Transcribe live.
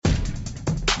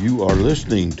You are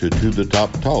listening to the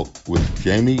Top Talk with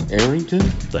Jamie Arrington.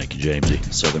 Thank you,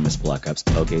 Jamesy. Southern Miss Black Ops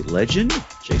tailgate legend,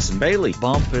 Jason Bailey.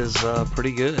 Bump is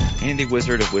pretty good. And the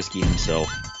Wizard of Whiskey himself,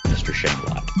 Mr. Shane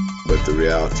Lott. But the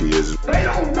reality is, they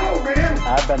don't know, man.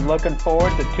 I've been looking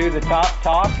forward to the Top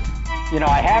Talk. You know,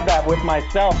 I have that with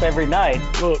myself every night.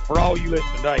 Look, for all you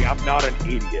listening today, I'm not an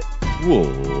idiot.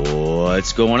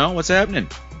 What's going on? What's happening?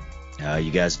 How you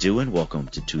guys doing? Welcome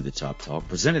to the Top Talk,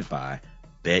 presented by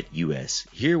BetUS.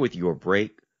 Here with your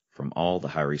break from all the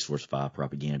high resource 5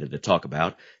 propaganda to talk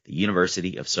about the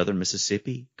University of Southern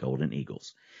Mississippi Golden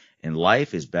Eagles. And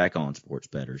life is back on, sports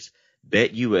bettors.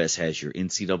 BetUS has your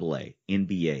NCAA,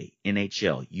 NBA,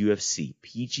 NHL, UFC,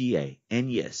 PGA,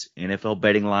 and yes, NFL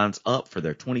betting lines up for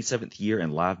their 27th year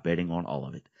and live betting on all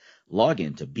of it. Log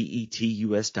in to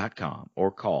betus.com or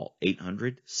call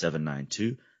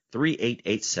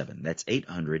 800-792-3887. That's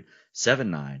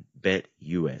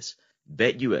 800-79-BET-US.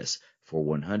 BetUS for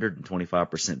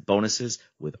 125% bonuses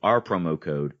with our promo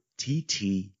code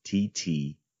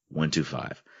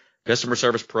TTTT125. Customer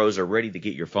service pros are ready to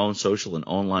get your phone, social, and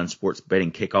online sports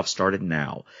betting kickoff started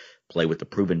now. Play with the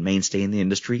proven mainstay in the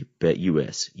industry,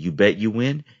 BetUS. You bet, you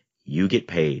win, you get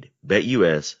paid.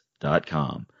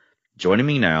 BetUS.com. Joining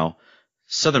me now,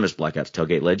 Southern Miss Black Ops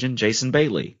tailgate legend, Jason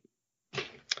Bailey.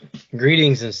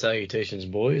 Greetings and salutations,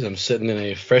 boys. I'm sitting in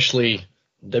a freshly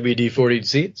WD-40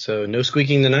 seat, so no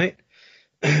squeaking tonight.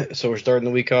 So we're starting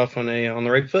the week off on the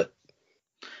right foot.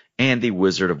 And the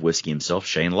Wizard of Whiskey himself,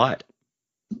 Shane Lott.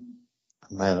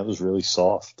 Man, that was really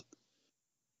soft.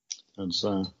 Was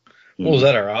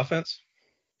that our offense?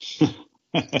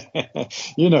 I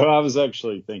was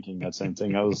actually thinking that same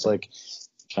thing. I was like,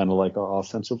 kind of like our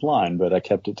offensive line, but I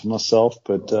kept it to myself.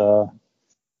 But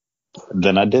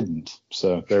then I didn't.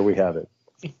 So there we have it.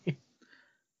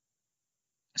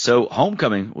 So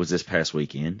homecoming was this past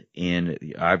weekend,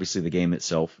 and obviously the game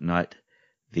itself, not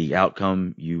the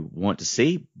outcome you want to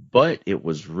see, but it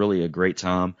was really a great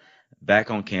time back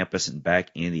on campus and back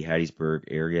in the Hattiesburg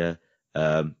area.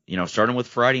 Starting with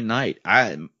Friday night,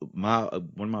 one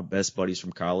of my best buddies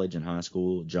from college and high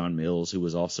school, John Mills, who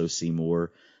was also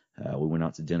Seymour. We went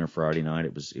out to dinner Friday night.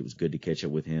 It was good to catch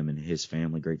up with him and his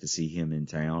family. Great to see him in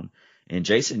town. And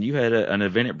Jason, you had an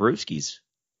event at Brewski's.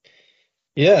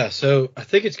 Yeah, so I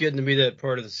think it's getting to be that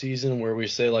part of the season where we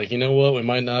say, like, you know what, we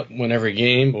might not win every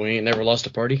game, but we ain't never lost a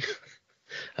party.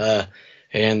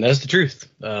 And that's the truth.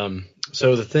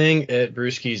 So the thing at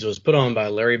Brewski's was put on by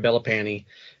Larry Bellapani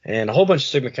and a whole bunch of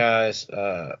Sigma Chi's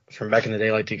from back in the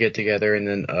day like to get together, and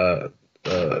then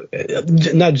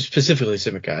not specifically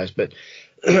Sigma Chi's, but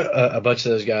a bunch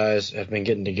of those guys have been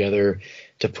getting together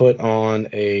to put on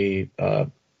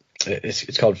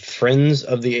it's called Friends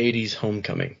of the 80s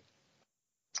Homecoming.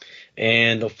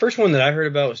 And the first one that I heard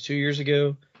about was 2 years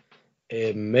ago.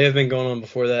 It may have been going on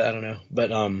before that. I don't know.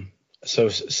 But so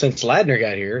since Ladner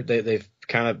got here, they've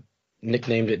kind of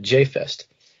nicknamed it J-Fest.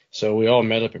 So we all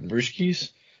met up at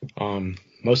Brewski's.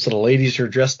 Most of the ladies are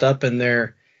dressed up in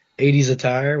their 80s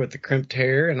attire with the crimped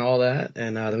hair and all that.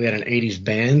 And we had an 80s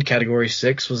band. Category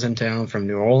 6 was in town from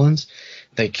New Orleans.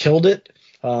 They killed it.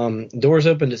 Doors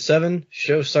opened at 7.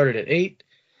 Show started at 8.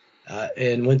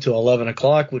 And went to 11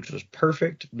 o'clock, which was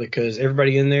perfect because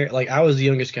everybody in there, like, I was the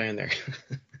youngest guy in there,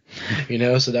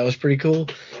 so that was pretty cool.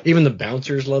 Even the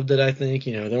bouncers loved it, I think.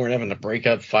 They weren't having to break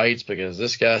up fights because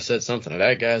this guy said something to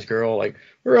that guy's girl. Like,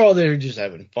 we're all there just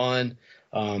having fun.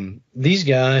 These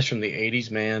guys from the 80s,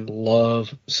 man,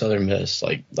 love Southern Miss.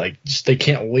 Like just they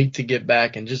can't wait to get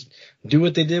back and just do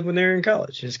what they did when they were in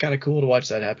college. It's kind of cool to watch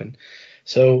that happen.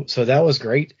 So that was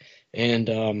great. And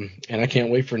I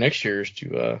can't wait for next year's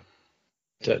to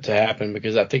happen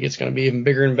because I think it's going to be even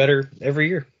bigger and better every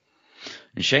year.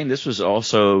 And Shane, this was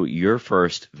also your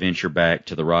first venture back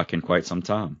to the Rock in quite some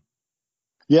time.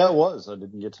 Yeah, it was. I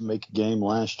didn't get to make a game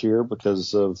last year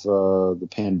because of the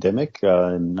pandemic,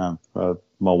 and my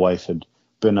wife had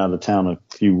been out of town a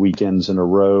few weekends in a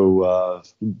row, a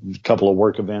couple of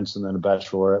work events, and then a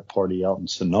bachelorette party out in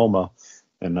Sonoma.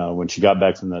 And when she got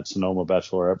back from that Sonoma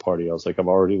bachelorette party, I was like, I've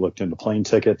already looked into plane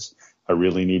tickets. I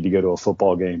really need to go to a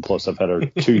football game. Plus, I've had a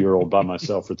 2-year-old by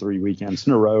myself for 3 weekends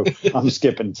in a row. I'm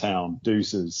skipping town.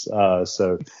 Deuces. Great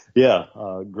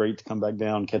to come back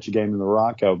down, catch a game in the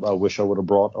Rock. I wish I would have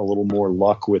brought a little more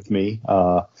luck with me.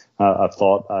 I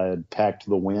thought I had packed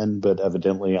the win, but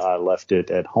evidently I left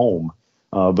it at home.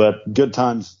 But good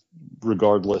times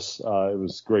regardless. It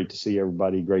was great to see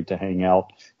everybody, great to hang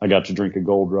out. I got to drink a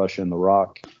Gold Rush in the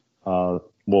Rock.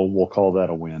 We'll call that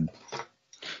a win.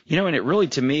 And it really,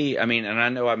 to me, and I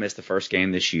know I missed the first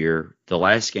game this year. The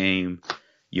last game,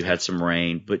 you had some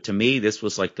rain. But to me, this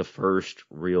was like the first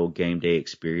real game day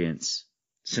experience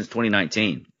since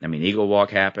 2019. I mean, Eagle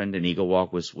Walk happened, and Eagle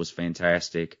Walk was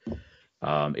fantastic.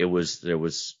 There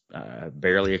was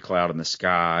barely a cloud in the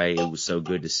sky. It was so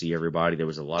good to see everybody. There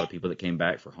was a lot of people that came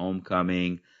back for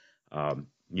homecoming.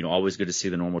 Always good to see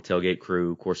the normal tailgate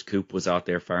crew. Of course, Coop was out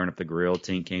there firing up the grill.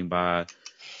 Team came by.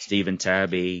 Steve and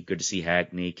Tabby. Good to see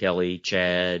Hackney, Kelly,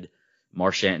 Chad,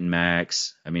 Marchant, and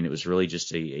Max. I mean, it was really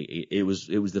just it was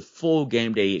the full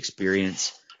game day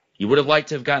experience. You would have liked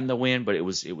to have gotten the win, but it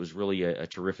was really a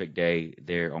terrific day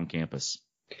there on campus.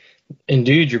 And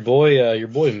dude, your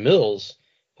boy Mills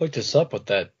hooked us up with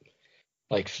that,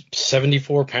 like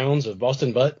 74 pounds of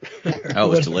Boston butt.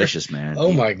 Oh, it was delicious, man.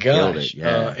 Oh my gosh.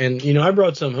 Yeah. And I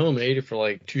brought some home and ate it for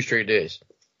like 2 straight days.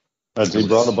 He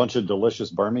brought a bunch of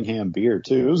delicious Birmingham beer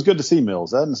too. It was good to see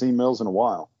Mills. I hadn't seen Mills in a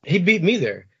while. He beat me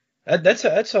there.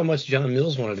 That's how much John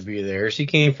Mills wanted to be there. He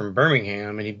came from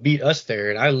Birmingham and he beat us there.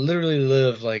 And I literally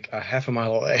live like a half a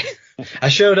mile away. I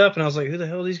showed up and I was like, who the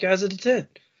hell are these guys at the tent?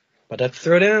 About to have to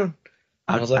throw down.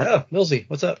 And I was like, oh, Millsy,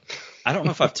 what's up? I don't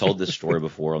know if I've told this story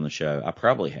before on the show. I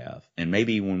probably have. And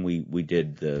maybe when we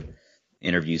did the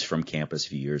interviews from campus a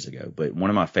few years ago. But one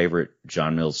of my favorite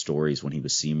John Mills stories when he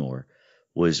was Seymour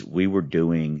was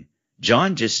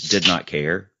John just did not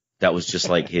care. That was just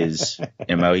like his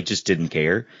MO. He just didn't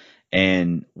care.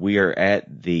 And we are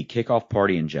at the kickoff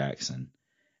party in Jackson,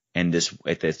 and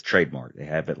at this trademark, they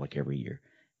have it like every year.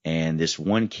 And this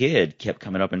one kid kept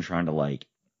coming up and trying to like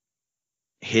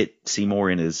hit Seymour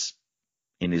in his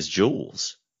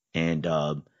jewels. And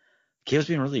the kid was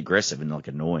being really aggressive and like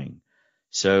annoying.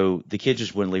 So the kid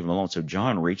just wouldn't leave him alone. So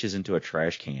John reaches into a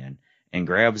trash can and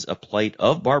grabs a plate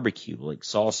of barbecue, like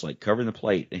sauce, like covering the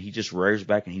plate, and he just rears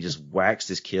back and he just whacks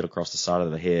this kid across the side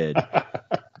of the head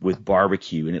with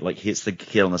barbecue, and it like hits the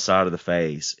kid on the side of the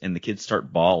face, and the kids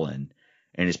start bawling,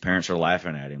 and his parents are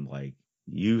laughing at him like,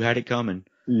 you had it coming.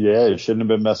 Yeah, you shouldn't have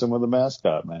been messing with the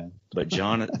mascot, man. But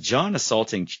John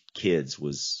assaulting kids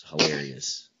was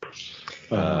hilarious.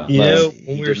 When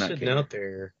we were sitting out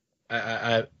there,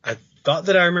 I thought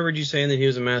that I remembered you saying that he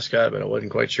was a mascot, but I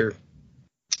wasn't quite sure.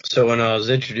 So when I was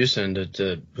introducing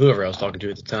to whoever I was talking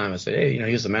to at the time, I said, hey,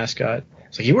 he was the mascot.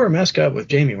 It's like, you were a mascot with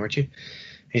Jamie, weren't you?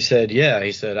 He said, yeah.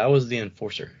 He said, I was the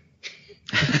enforcer.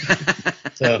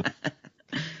 So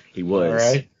he was. All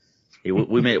right.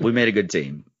 We made a good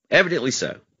team. Evidently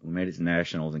so. We made it to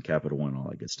nationals and Capital One, all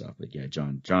that good stuff. But yeah,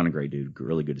 John, a great dude.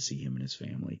 Really good to see him and his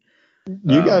family.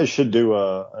 You guys should do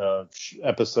a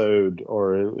episode,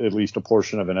 or at least a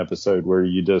portion of an episode, where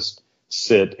you just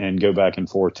sit and go back and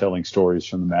forth telling stories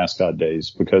from the mascot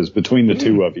days, because between the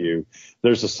two of you,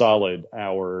 there's a solid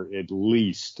hour at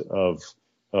least of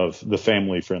the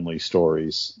family friendly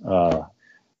stories.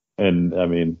 And I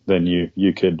mean, then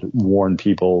you could warn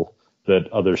people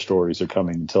that other stories are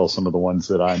coming and tell some of the ones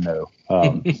that I know,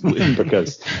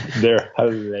 because they're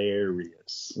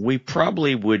hilarious. We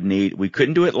probably we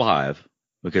couldn't do it live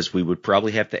because we would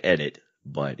probably have to edit.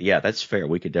 But yeah, that's fair.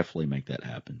 We could definitely make that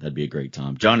happen. That'd be a great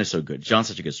time. John is so good. John's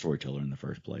such a good storyteller in the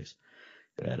first place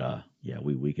that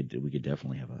we could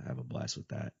definitely have a blast with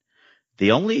that.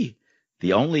 The only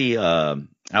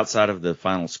outside of the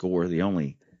final score, the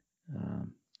only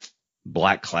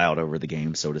black cloud over the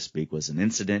game, so to speak, was an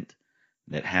incident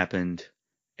that happened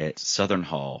at Southern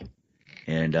Hall.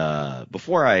 And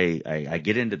before I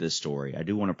get into this story, I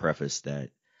do want to preface that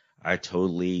I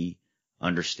totally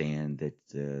understand that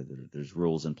there's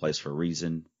rules in place for a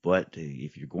reason, but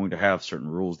if you're going to have certain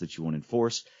rules that you want to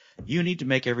enforce, you need to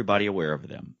make everybody aware of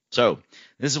them. So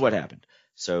this is what happened.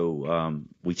 So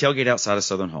we tailgate outside of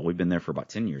Southern Hall. We've been there for about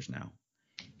 10 years now.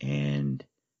 And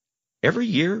every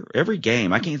year, every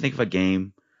game, I can't think of a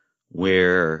game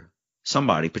where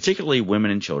somebody, particularly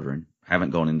women and children, haven't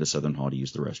gone into Southern Hall to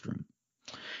use the restroom.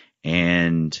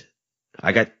 And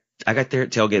I got there at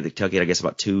tailgate, I guess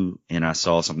about 2, and I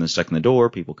saw something stuck in the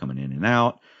door, people coming in and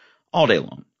out all day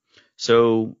long.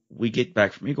 So we get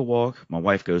back from Eagle Walk. My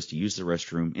wife goes to use the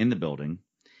restroom in the building,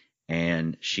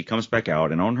 and she comes back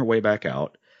out, and on her way back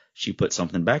out, she put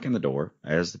something back in the door,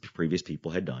 as the previous people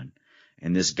had done.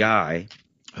 And this guy,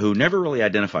 who never really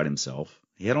identified himself,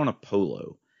 he had on a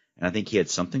polo, and I think he had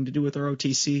something to do with our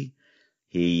OTC.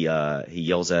 He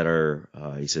yells at her.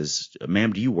 He says,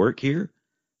 "Ma'am, do you work here?"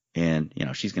 And,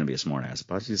 she's going to be a smart ass.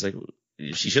 She's like,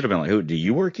 she should have been like, "Who, do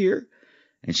you work here?"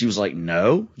 And she was like,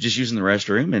 "No, just using the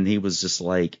restroom." And he was just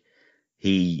like,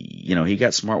 he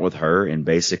got smart with her and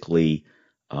basically,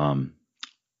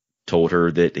 told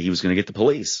her that he was going to get the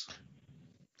police.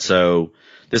 So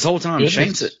this whole time,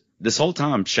 Shane's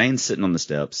sitting on the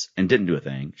steps and didn't do a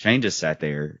thing. Shane just sat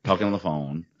there talking on the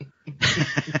phone.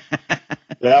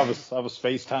 Yeah, I was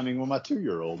FaceTiming with my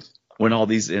 2-year-old. when all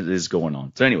these is going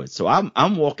on. So anyway, so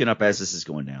I'm walking up as this is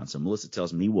going down. So Melissa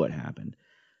tells me what happened,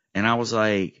 and I was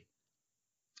like,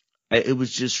 it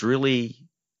was just really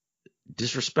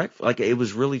disrespectful. Like, it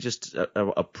was really just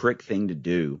a prick thing to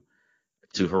do,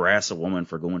 to harass a woman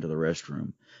for going to the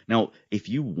restroom. Now, if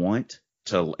you want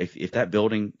to, if that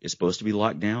building is supposed to be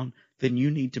locked down, then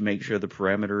you need to make sure the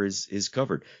perimeter is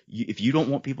covered. If you don't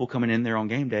want people coming in there on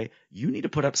game day, you need to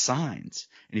put up signs.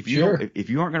 And if you if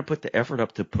you aren't going to put the effort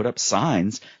up to put up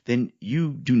signs, then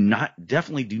you do not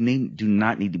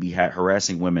need to be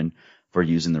harassing women for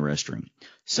using the restroom.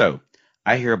 So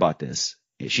I hear about this.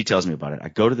 She tells me about it. I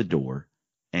go to the door,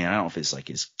 and I don't know if it's like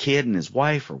his kid and his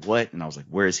wife or what. And I was like,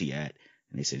 where is he at?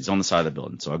 And they said he's on the side of the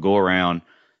building. So I go around.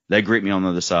 They greet me on the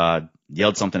other side,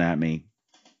 yelled something at me.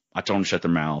 I told them to shut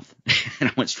their mouth, and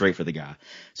I went straight for the guy.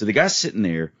 So the guy's sitting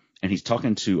there, and he's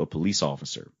talking to a police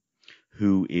officer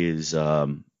who is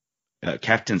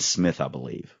Captain Smith, I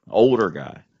believe, older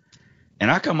guy.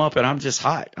 And I come up, and I'm just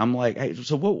hot. I'm like, hey,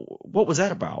 so what was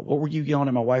that about? What were you yelling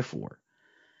at my wife for?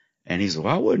 And he's like,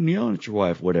 well, I wasn't yelling at your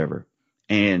wife, whatever.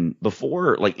 And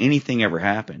before like anything ever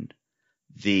happened,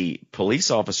 the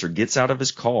police officer gets out of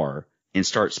his car and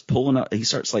starts pulling up. He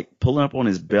starts like pulling up on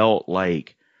his belt,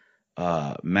 like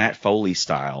Matt Foley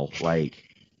style, like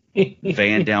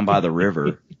van down by the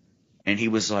river. And he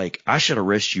was like, I should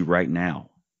arrest you right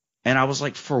now. And I was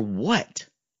like, for what?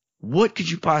 What could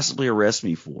you possibly arrest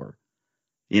me for?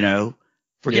 You know,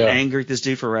 for getting angry at this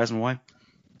dude for harassing my wife.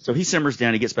 So he simmers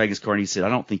down. He gets back in his car and he said, I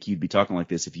don't think you'd be talking like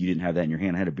this if you didn't have that in your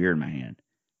hand. I had a beer in my hand.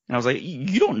 And I was like,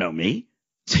 you don't know me.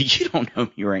 So you don't know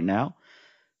me right now.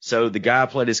 So the guy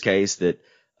pled his case that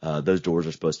those doors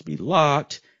are supposed to be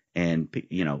locked. And,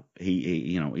 you know,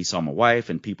 he saw my wife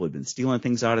and people had been stealing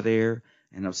things out of there.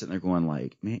 And I was sitting there going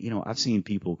like, man, you know, I've seen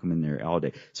people come in there all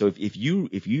day. So if you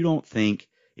don't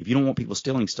want people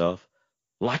stealing stuff,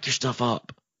 lock your stuff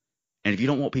up. And if you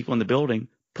don't want people in the building,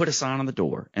 put a sign on the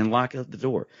door and lock up the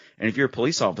door. And if you're a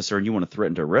police officer and you want to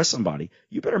threaten to arrest somebody,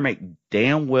 you better make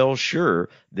damn well sure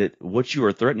that what you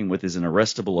are threatening with is an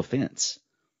arrestable offense.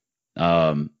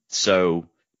 So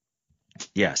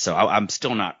I'm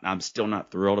still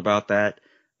not thrilled about that.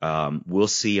 We'll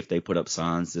see if they put up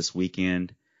signs this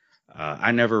weekend.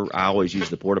 I always use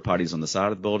the porta potties on the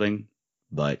side of the building,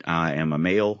 but I am a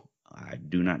male. I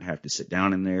do not have to sit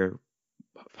down in there,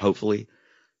 hopefully.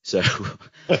 So,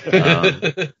 you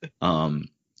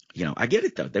know, I get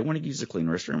it though. They want to use a clean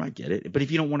restroom. I get it. But if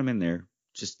you don't want them in there,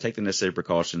 just take the necessary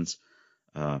precautions.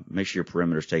 Make sure your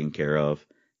perimeter is taken care of.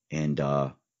 And,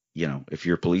 you know, if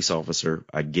you're a police officer,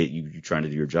 I get you trying to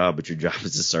do your job, but your job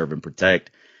is to serve and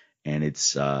protect. And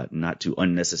it's, not to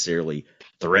unnecessarily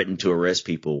threaten to arrest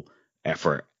people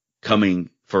for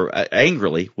coming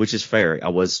angrily, which is fair. I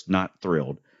was not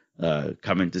thrilled,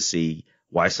 coming to see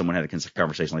why someone had a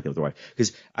conversation like that with their wife.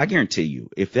 Because I guarantee you,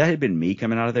 if that had been me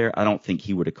coming out of there, I don't think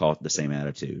he would have caught the same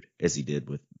attitude as he did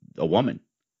with a woman.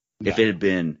 No. If it had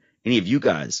been any of you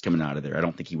guys coming out of there, I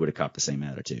don't think he would have caught the same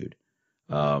attitude.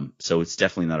 So it's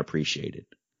definitely not appreciated.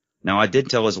 Now, I did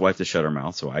tell his wife to shut her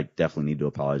mouth, so I definitely need to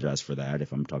apologize for that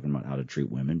if I'm talking about how to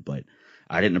treat women. But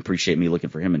I didn't appreciate me looking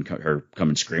for him and her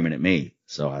coming screaming at me.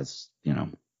 So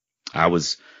I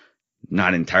was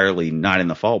not entirely not in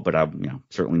the fault, but I'm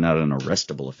certainly not an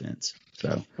arrestable offense.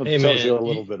 So it tells you a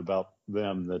little bit about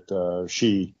them that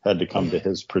she had to come to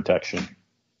his protection.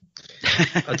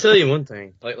 I'll tell you one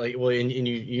thing, and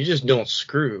you just don't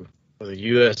screw with a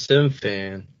USM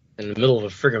fan in the middle of a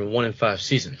friggin' 1-5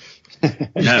 season.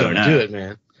 Don't do it,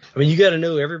 man. I mean, you got to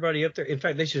know everybody up there. In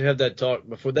fact, they should have that talk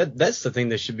before that. That's the thing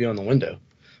that should be on the window.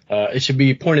 It should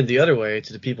be pointed the other way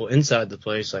to the people inside the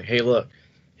place. Like, hey, look,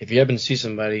 if you happen to see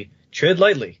somebody, tread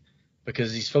lightly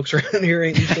because these folks around here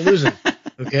ain't used to losing.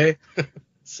 Okay.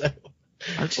 So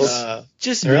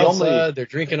they're outside, they're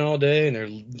drinking all day and they're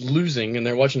losing and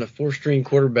they're watching a 4-string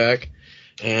quarterback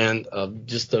and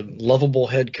just a lovable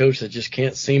head coach that just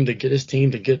can't seem to get his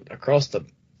team to get across the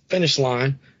finish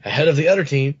line ahead of the other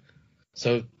team.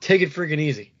 So take it freaking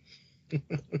easy.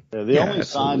 The only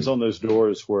signs on those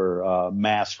doors were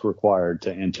mask required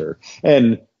to enter.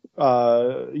 And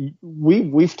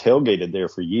we've tailgated there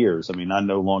for years. I mean, I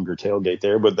no longer tailgate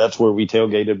there, but that's where we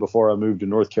tailgated before I moved to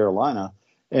North Carolina.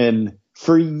 And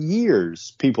for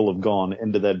years, people have gone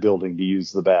into that building to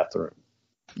use the bathroom.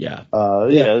 Yeah.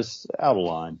 It's out of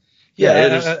line.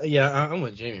 I'm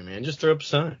with Jamie, man. Just throw up a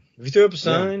sign. If you throw up a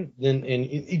sign, then and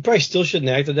you probably still shouldn't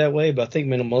have acted that way. But I think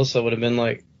Melissa would have been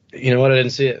like, you know what, I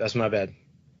didn't see it. That's my bad.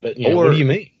 But what do you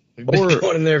mean? We've been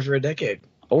going in there for a decade.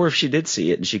 Or if she did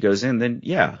see it and she goes in, then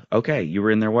okay, you were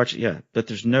in there watching. Yeah, but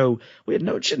she had no way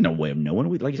of knowing.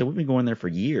 Like I said, we've been going there for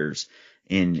years,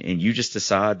 and you just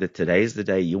decide that today's the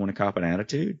day you want to cop an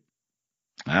attitude.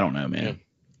 I don't know, man. Yeah.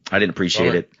 I didn't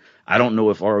appreciate it. I don't know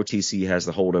if ROTC has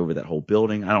the hold over that whole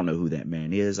building. I don't know who that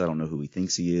man is. I don't know who he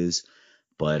thinks he is.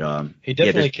 But he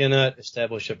definitely cannot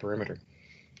establish a perimeter.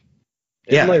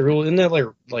 Yeah. Isn't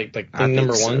that like thing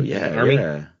number one? So. Yeah,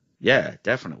 Army? yeah,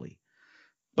 definitely.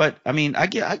 But I mean, I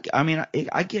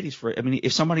get he's free. I mean,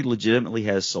 if somebody legitimately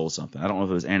has sold something, I don't know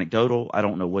if it was anecdotal. I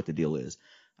don't know what the deal is.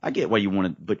 I get why you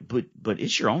want to, but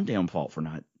it's your own damn fault for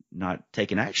not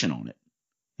taking action on it.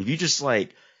 If you just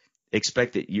like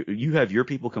expect that you have your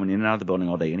people coming in and out of the building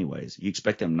all day anyways, you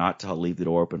expect them not to leave the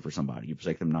door open for somebody. You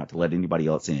expect them not to let anybody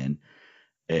else in.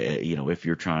 If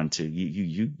you're trying to,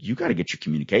 you got to get your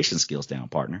communication skills down,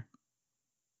 partner.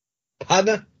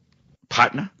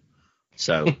 Partner.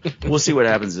 So we'll see what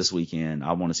happens this weekend.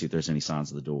 I want to see if there's any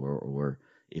signs of the door or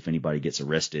if anybody gets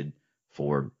arrested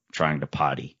for trying to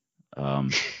potty. So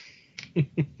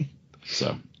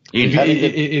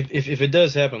if it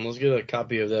does happen, let's get a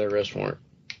copy of that arrest warrant.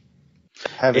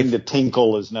 Having to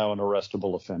tinkle is now an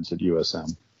arrestable offense at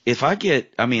USM. If I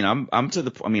get, I mean, I'm to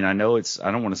the, I mean, I know it's,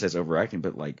 I don't want to say it's overacting,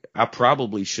 but like, I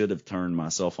probably should have turned my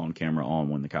cell phone camera on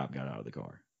when the cop got out of the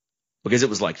car because it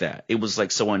was like that. It was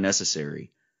like so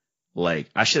unnecessary. Like,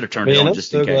 I should have turned it on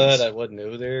just in case. I'm so glad I wasn't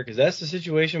over there because that's the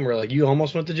situation where like you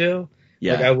almost went to jail.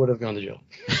 Yeah. Like I would have gone to jail.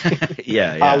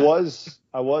 Yeah. I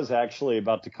was actually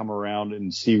about to come around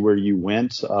and see where you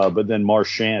went, but then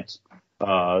Marchant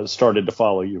started to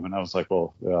follow you, and I was like,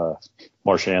 well,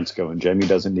 Marchant's going. Jamie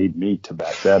doesn't need me to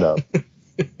back that up.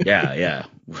 Yeah.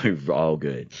 We're all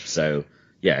good. So,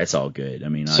 yeah, it's all good. I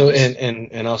mean,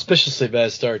 and auspiciously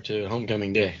bad start to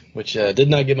homecoming day, which did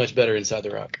not get much better inside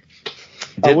the Rock.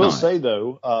 I will say,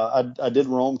 though, I did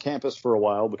roam campus for a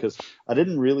while because I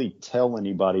didn't really tell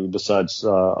anybody besides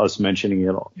us mentioning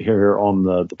it here on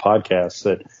the podcast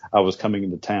that I was coming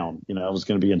into town. You know, I was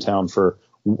going to be in town for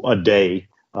a day,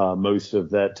 most of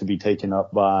that to be taken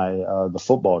up by the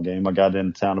football game. I got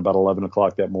into town about 11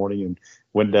 o'clock that morning and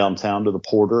went downtown to the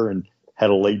Porter and had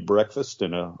a late breakfast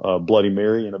and a Bloody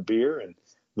Mary and a beer, and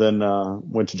then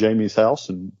went to Jamie's house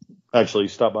and actually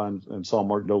stopped by and saw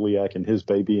Mark Doliak and his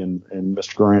baby and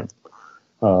Mr. Grant.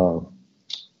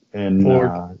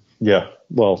 Yeah,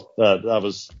 well, I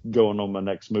was going on my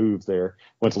next move there.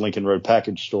 Went to Lincoln Road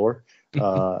Package Store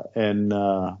and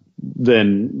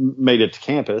then made it to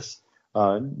campus.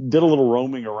 Did a little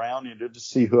roaming around, to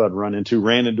see who I'd run into.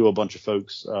 Ran into a bunch of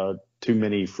folks, too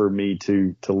many for me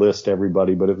to list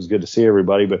everybody, but it was good to see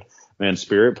everybody. But man,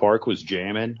 Spirit Park was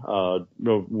jamming.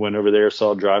 Went over there,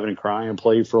 saw Driving and Crying,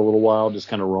 played for a little while, just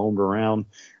kind of roamed around,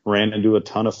 ran into a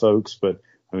ton of folks. But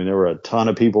I mean, there were a ton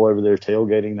of people over there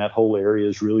tailgating. That whole area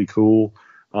is really cool.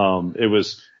 It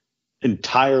was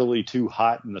entirely too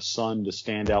hot in the sun to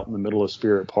stand out in the middle of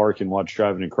Spirit Park and watch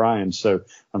Driving and Crying. So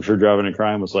I'm sure Driving and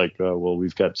Crying was like, well,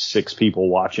 we've got 6 people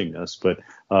watching this, but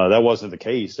that wasn't the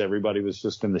case. Everybody was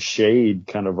just in the shade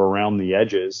kind of around the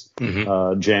edges,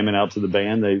 jamming out to the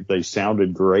band. They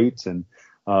sounded great. And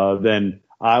then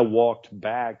I walked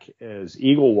back as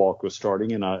Eagle Walk was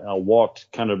starting, and I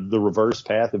walked kind of the reverse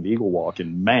path of Eagle Walk.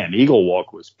 And man, Eagle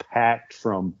Walk was packed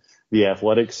from the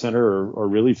athletic center or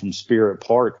really from Spirit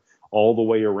Park all the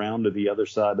way around to the other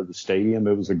side of the stadium.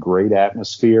 It was a great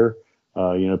atmosphere.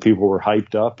 People were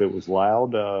hyped up. It was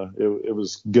loud. It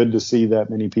was good to see that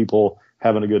many people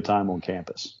having a good time on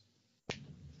campus.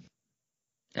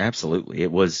 Absolutely.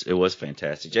 It was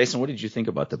fantastic. Jason, what did you think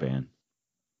about the band?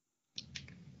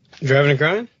 Driving and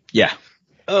Crying? Yeah.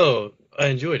 Oh, I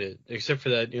enjoyed it, except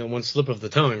for that, one slip of the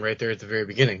tongue right there at the very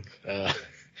beginning.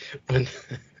 Did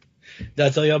I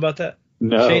tell y'all about that?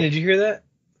 No. Shane, did you hear that?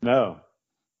 No.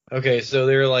 Okay, so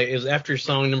they were like, it was after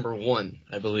song number 1,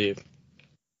 I believe.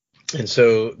 And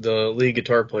so the lead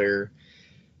guitar player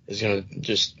is going to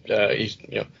just,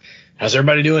 how's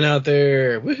everybody doing out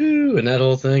there? Woohoo! And that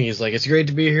whole thing. He's like, it's great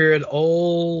to be here at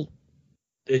Old.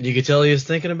 And you could tell he was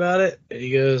thinking about it. And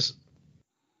he goes,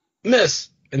 miss.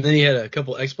 And then he had a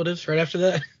couple expletives right after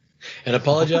that and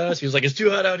apologized. He was like, it's too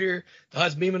hot out here. The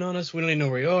hot's beaming on us. We don't even know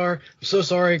where you are. I'm so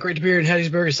sorry. Great to be here in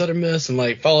Hattiesburg at Southern Miss. And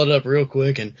like followed up real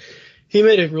quick. And he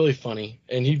made it really funny,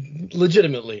 and he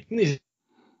legitimately he's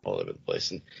all over the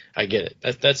place, and I get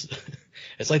it. That's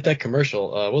it's like that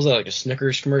commercial. What was that, like a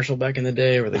Snickers commercial back in the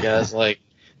day, where the guy's like,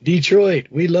 "Detroit,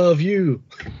 we love you,"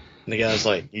 and the guy's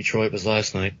like, "Detroit was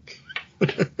last night."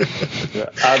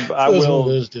 I will. One of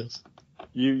those deals.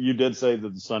 You did say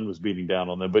that the sun was beating down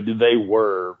on them, but they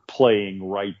were playing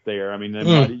right there. I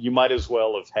mean, you might as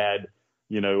well have had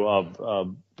a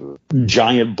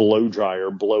giant blow dryer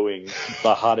blowing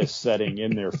the hottest setting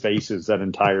in their faces that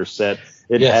entire set.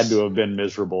 It Yes. had to have been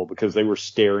miserable because they were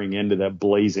staring into that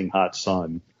blazing hot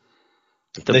sun.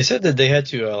 They said that they had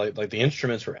to like the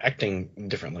instruments were acting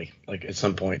differently, like at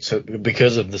some point, so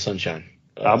because of the sunshine.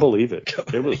 I believe it.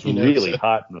 It was you know, really so-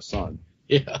 hot in the sun.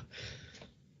 Yeah.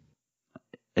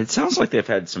 It sounds like they've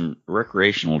had some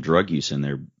recreational drug use in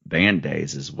their band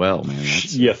days as well, man.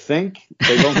 You think?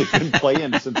 They've only been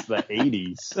playing since the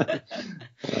 80s.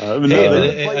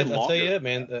 I'll tell you,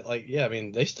 man. I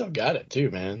mean, they still got it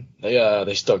too, man.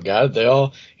 They still got it. They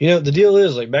all, the deal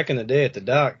is like back in the day at the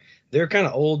dock, they were kind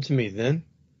of old to me then.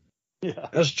 Yeah.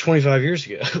 That was 25 years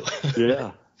ago.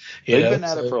 Yeah. They've been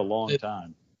at it for a long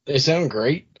time. They sound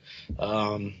great.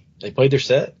 They played their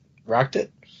set, rocked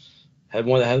it. Had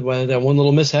that one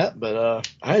little mishap, but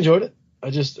I enjoyed it. I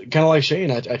just kind of like Shane.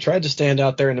 I tried to stand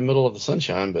out there in the middle of the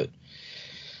sunshine, but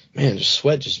man, just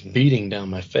sweat just beating down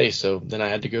my face. So then I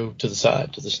had to go to the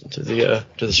side, to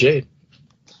the shade.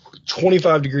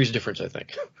 25 degrees difference, I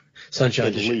think. Sunshine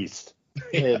At to shade. least.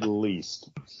 At least.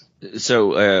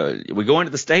 So we go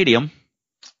into the stadium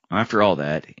after all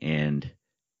that and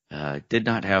did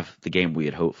not have the game we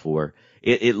had hoped for.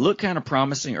 It looked kind of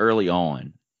promising early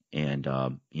on. And,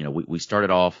 we started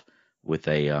off with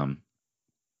tied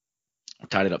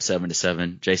it up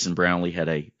 7-7. Jason Brownlee had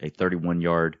a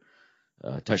 31-yard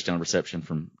touchdown reception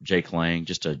from Jake Lang.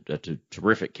 Just a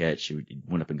terrific catch. He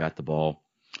went up and got the ball.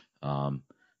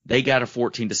 They got a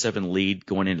 14-7 lead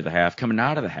going into the half. Coming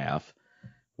out of the half,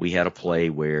 we had a play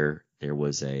where there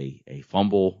was a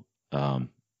fumble.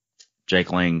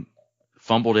 Jake Lang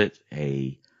fumbled it.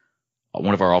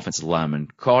 One of our offensive linemen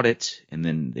caught it, and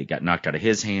then they got knocked out of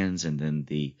his hands, and then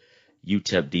the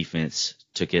UTEP defense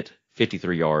took it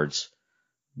 53 yards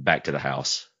back to the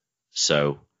house.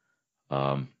 So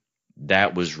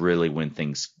that was really when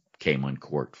things came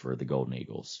uncorked for the Golden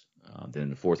Eagles. Then in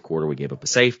the fourth quarter, we gave up a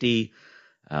safety.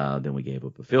 Then we gave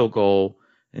up a field goal.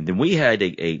 And then we had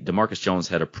DeMarcus Jones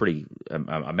had a pretty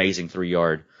amazing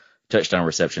 3-yard touchdown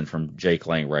reception from Jake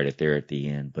Lang right at the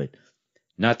end. But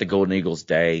not the Golden Eagles'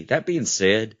 day. That being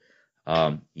said,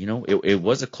 it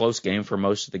was a close game for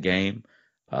most of the game.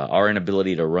 Our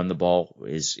inability to run the ball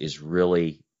is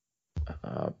really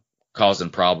causing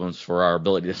problems for our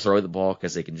ability to throw the ball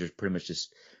because they can just pretty much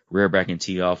just rear back and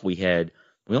tee off. We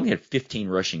only had 15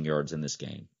 rushing yards in this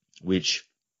game, which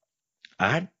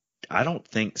I don't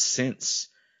think since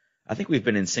I think we've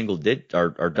been in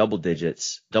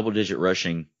double-digit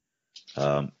rushing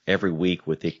every week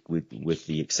with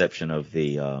the exception of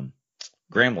the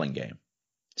Grambling game.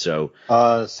 So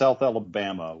South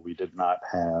Alabama we did not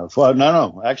have. Well,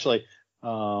 no, actually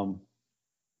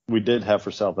we did have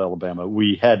for South Alabama.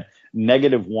 We had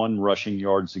 -1 rushing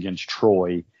yards against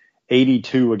Troy,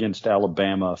 82 against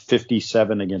Alabama,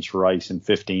 57 against Rice, and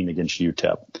 15 against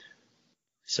UTEP.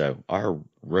 So our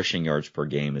rushing yards per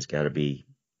game has got to be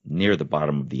near the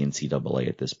bottom of the NCAA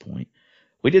at this point.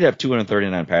 We did have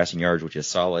 239 passing yards, which is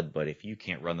solid, but if you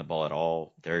can't run the ball at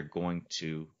all, they're going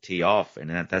to tee off, and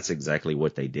that's exactly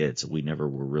what they did. So we never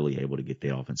were really able to get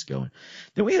the offense going.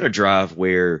 Then we had a drive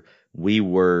where we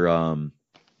were,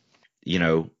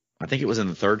 I think it was in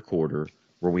the third quarter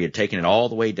where we had taken it all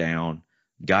the way down,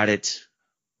 I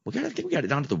think we got it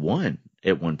down to the 1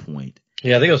 at one point.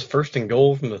 Yeah, I think it was first and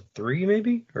goal from the 3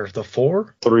 maybe, or the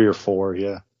 4. 3 or 4,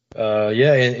 yeah.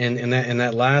 In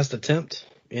that last attempt,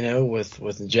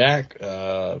 with Jack,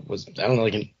 was, I don't know,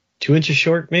 like 2 inches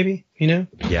short, maybe,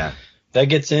 Yeah. That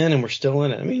gets in and we're still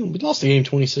in it. I mean, we lost the game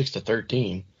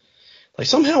 26-13. Like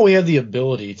somehow we have the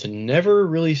ability to never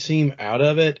really seem out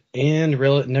of it and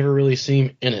never really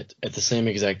seem in it at the same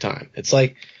exact time. It's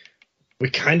like we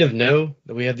kind of know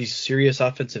that we have these serious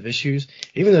offensive issues,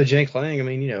 even though Jake Lang, I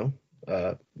mean,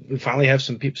 we finally have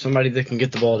somebody that can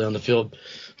get the ball down the field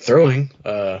throwing,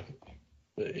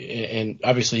 and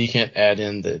obviously he can't add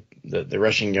in the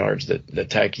rushing yards that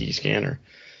Tacky Scanner,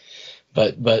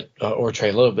 or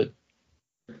Trey Lowe. But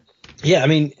yeah, I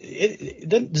mean,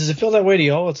 does it feel that way to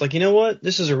y'all? It's like, you know what?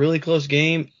 This is a really close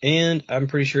game, and I'm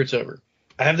pretty sure it's over.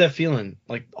 I have that feeling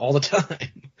like all the time.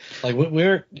 Like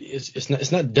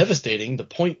it's not devastating, the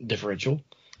point differential,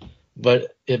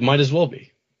 but it might as well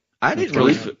be. I didn't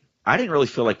really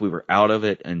feel like we were out of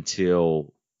it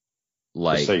until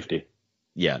like the safety.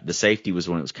 Yeah, the safety was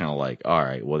when it was kind of like, all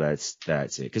right, well that's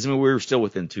it. Because I mean, we were still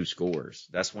within 2 scores.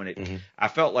 That's when it. Mm-hmm. I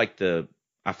felt like the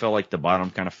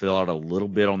bottom kind of fell out a little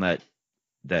bit on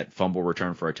that fumble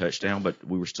return for a touchdown, but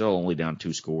we were still only down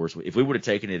 2 scores. If we would have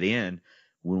taken it in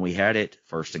when we had it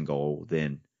first and goal,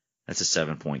 then that's a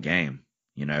 7-point game,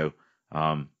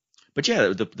 But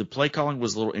yeah, the play calling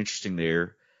was a little interesting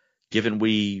there, given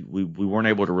we weren't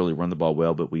able to really run the ball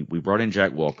well, but we brought in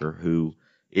Jack Walker, who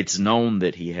it's known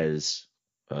that he has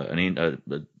a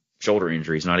shoulder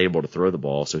injury. He's not able to throw the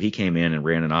ball. So he came in and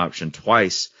ran an option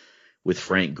twice with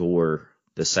Frank Gore.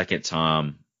 The second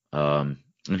time, and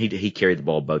he carried the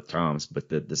ball both times, but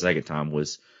the second time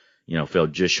was, fell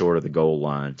just short of the goal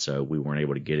line. So we weren't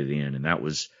able to get it in. And that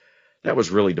was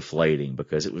really deflating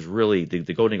because it was really,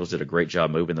 the Golden Eagles did a great job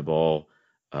moving the ball.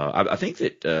 I think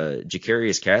that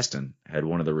Jacarius Caston had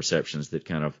one of the receptions that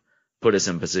kind of put us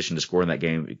in position to score in that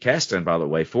game. Caston, by the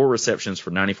way, 4 receptions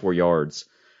for 94 yards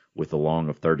with a long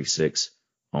of 36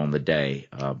 on the day.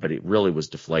 But it really was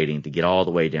deflating to get all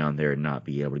the way down there and not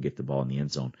be able to get the ball in the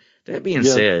end zone. That being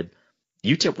said,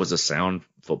 UTEP was a sound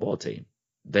football team.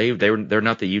 They're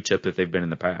not the UTEP that they've been in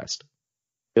the past.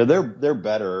 Yeah, they're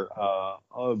better.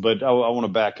 But I want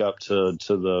to back up to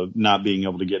the not being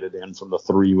able to get it in from the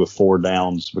 3 with 4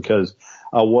 downs because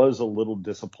I was a little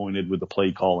disappointed with the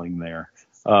play calling there.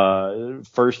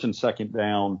 First and second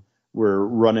down, we're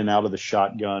running out of the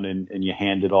shotgun and you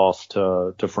hand it off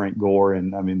to Frank Gore.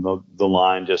 And I mean, the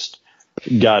line just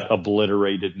got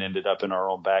obliterated and ended up in our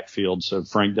own backfield. So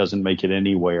Frank doesn't make it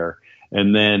anywhere.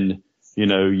 And then,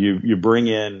 you bring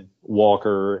in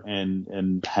Walker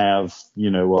and have,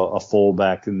 a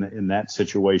fullback in that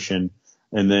situation.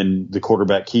 And then the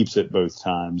quarterback keeps it both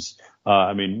times.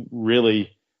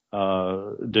 Really,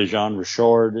 Dejon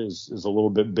Richard is a little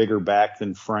bit bigger back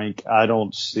than Frank. I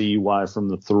don't see why from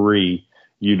the 3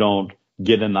 you don't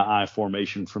get in the I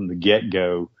formation from the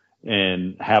get-go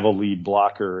and have a lead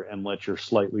blocker and let your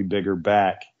slightly bigger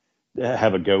back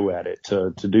have a go at it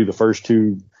to do the first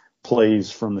 2 plays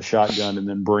from the shotgun and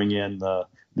then bring in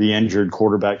the injured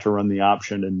quarterback to run the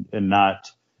option and not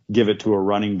give it to a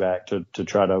running back to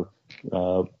try to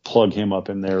plug him up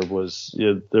in there that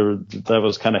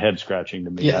was kind of head scratching to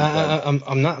me. Yeah,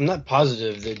 I'm not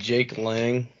positive that Jake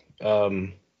Lang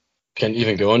can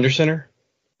even go under center.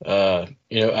 I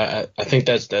think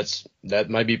that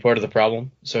might be part of the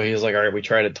problem. So he was like, all right, we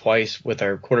tried it twice with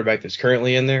our quarterback that's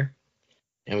currently in there,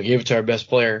 and we gave it to our best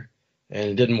player, and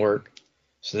it didn't work.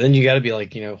 So then you got to be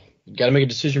like, you got to make a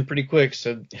decision pretty quick.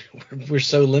 So we're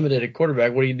so limited at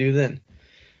quarterback. What do you do then?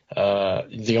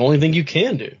 The only thing you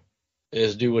can do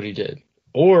is do what he did,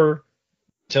 or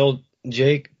tell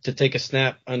Jake to take a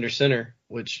snap under center,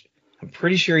 which I'm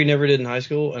pretty sure he never did in high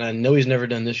school, and I know he's never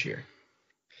done this year.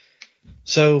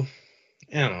 So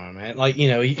I don't know, man. Like,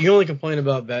 you only complain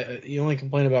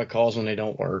about calls when they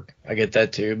don't work. I get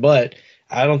that too, but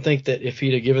I don't think that if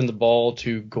he'd have given the ball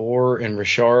to Gore and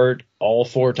Richard all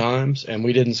 4 times and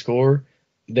we didn't score,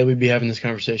 that we'd be having this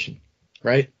conversation,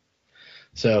 right?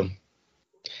 So,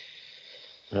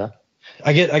 yeah,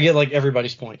 I get like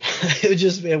everybody's point. It was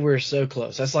just, man, we're so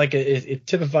close. That's like it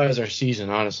typifies our season.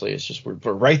 Honestly, it's just we're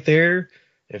right there.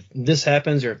 If this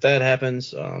happens or if that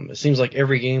happens, it seems like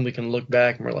every game we can look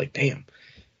back and we're like, damn,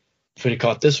 if we'd have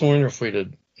caught this one or if we'd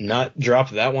have not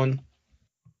dropped that one,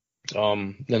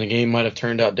 then the game might have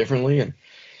turned out differently.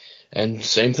 And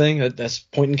same thing, that's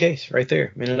point in case right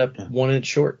there. We ended up 1 inch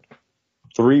short.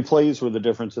 3 plays were the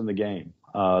difference in the game.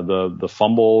 The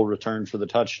fumble return for the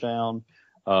touchdown,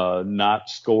 not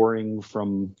scoring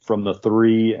from the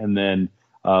 3, and then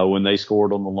when they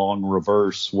scored on the long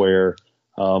reverse where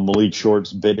Malik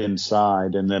Shorts bit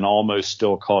inside and then almost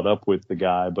still caught up with the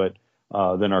guy, but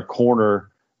then our corner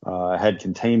had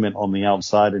containment on the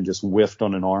outside and just whiffed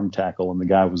on an arm tackle and the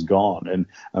guy was gone. And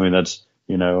I mean, that's,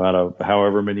 out of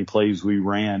however many plays we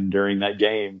ran during that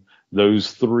game,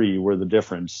 those 3 were the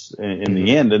difference in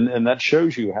the end. And that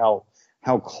shows you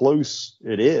how close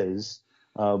it is.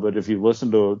 But if you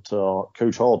listen to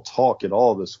Coach Hall talk at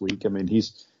all this week, I mean,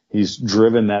 he's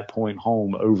driven that point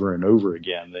home over and over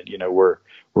again that,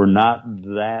 we're not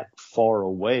that far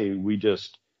away. We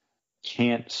just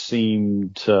can't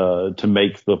seem to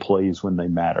make the plays when they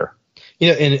matter.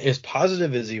 And as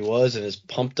positive as he was, and as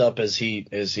pumped up as he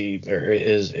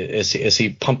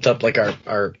pumped up like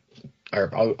our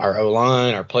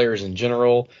O-line, our players in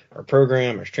general, our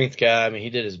program, our strength guy. I mean, he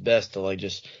did his best to like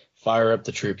just fire up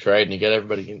the troops, right? And he got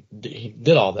everybody. He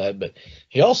did all that, but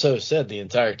he also said the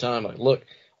entire time, like, look,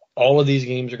 all of these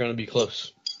games are going to be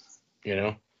close.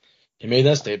 He made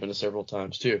that statement several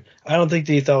times too. I don't think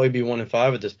that he thought we'd be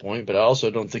 1-5 at this point, but I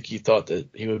also don't think he thought that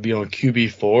he would be on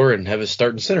QB4 and have his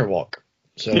starting center walk.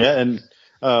 So yeah,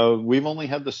 and we've only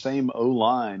had the same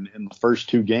O-line in the first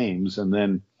 2 games, and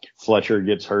then Fletcher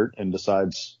gets hurt and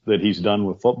decides that he's done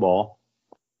with football.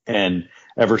 And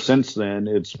ever since then,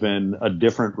 it's been a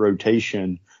different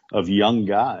rotation of young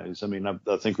guys. I mean,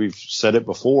 I think we've said it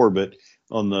before, but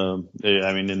and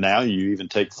now you even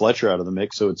take Fletcher out of the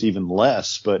mix, so it's even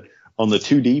less. But on the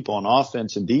 2 deep on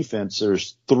offense and defense,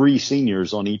 there's 3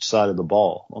 seniors on each side of the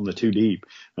ball on the 2 deep.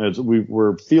 And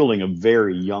we're fielding a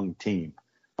very young team.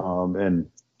 And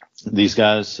these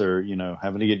guys are,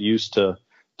 having to get used to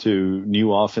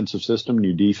new offensive system,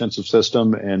 new defensive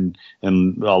system, and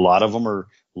a lot of them are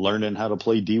learning how to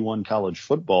play D1 college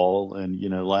football. And,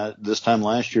 this time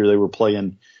last year they were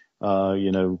playing,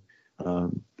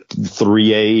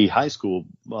 3A high school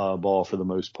ball for the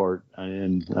most part.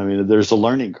 And I mean, there's a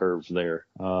learning curve there.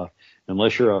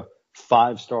 Unless you're a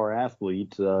 5-star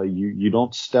athlete, you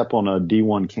don't step on a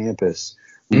D1 campus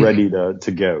ready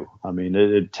to go. I mean,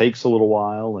 it takes a little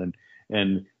while,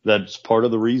 and that's part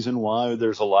of the reason why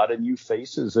there's a lot of new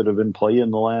faces that have been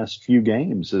playing the last few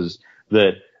games is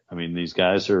that, I mean, these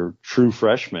guys are true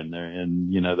freshmen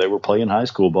and, they were playing high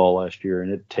school ball last year,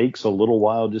 and it takes a little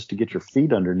while just to get your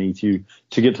feet underneath you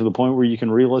to get to the point where you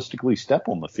can realistically step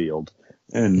on the field.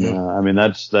 And, I mean,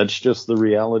 that's just the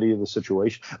reality of the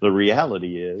situation. The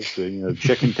reality is,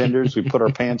 chicken tenders, we put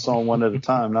our pants on one at a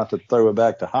time, not to throw it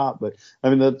back to Hop, but I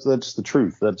mean, that's the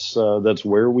truth. That's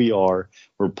where we are.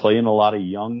 We're playing a lot of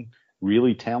young,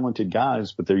 really talented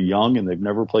guys, but they're young and they've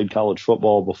never played college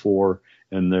football before,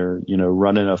 and they're,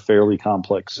 running a fairly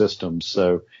complex system.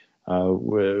 So,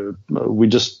 we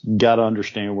just got to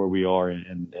understand where we are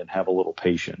and have a little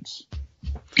patience.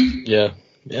 Yeah.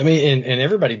 I mean, and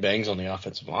everybody bangs on the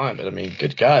offensive line, but I mean,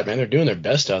 good God, man, they're doing their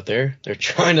best out there. They're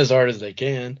trying as hard as they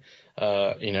can.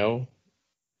 You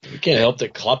can't help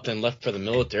that Clopton left for the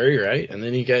military, right? And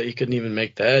then he couldn't even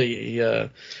make that. He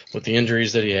with the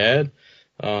injuries that he had.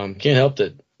 Can't help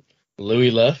that Louis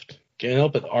left. Can't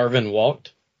help that Arvin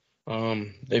walked.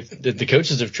 The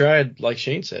coaches have tried, like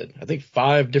Shane said, I think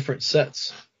 5 different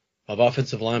sets of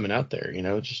offensive linemen out there.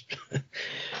 Just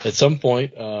at some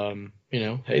point,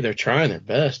 hey, they're trying their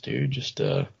best, dude. Just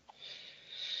hadn't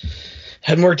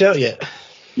worked out yet.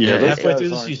 Yeah, they're halfway through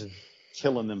the season.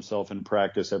 Killing themselves in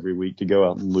practice every week to go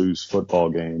out and lose football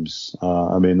games.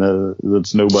 I mean,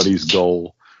 that's nobody's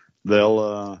goal.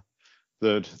 The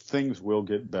things will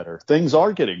get better. Things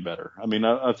are getting better. I mean,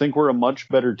 I think we're a much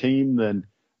better team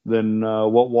than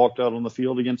what walked out on the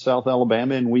field against South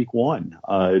Alabama in week 1.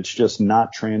 It's just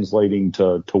not translating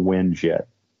to wins yet.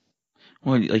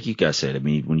 Well, like you guys said, I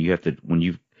mean, when you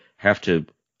have to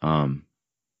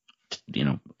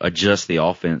adjust the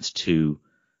offense to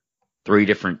 3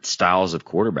 different styles of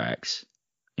quarterbacks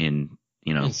in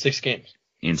 6 games,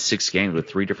 with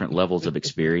 3 different levels of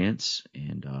experience,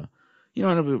 and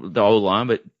the O-line,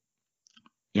 but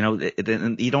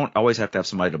then you don't always have to have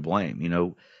somebody to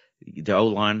blame. The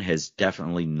O-line has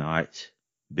definitely not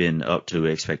been up to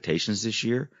expectations this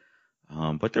year.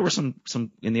 But there were some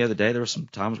in the other day, there were some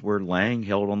times where Lang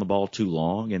held on the ball too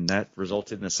long, and that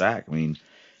resulted in a sack. I mean,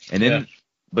 and then,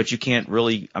 but you can't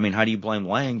really, I mean, how do you blame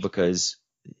Lang? Because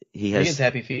he has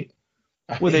happy feet.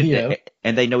 Well,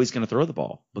 and they know he's going to throw the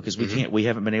ball because we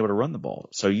haven't been able to run the ball.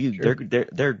 So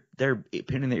they're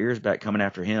pinning their ears back coming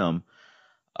after him.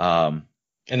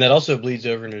 And that also bleeds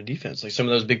over into defense. Like some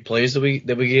of those big plays that we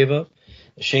gave up.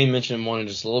 Shane mentioned one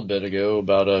just a little bit ago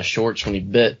about Shorts when he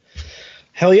bit.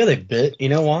 Hell yeah, they bit. You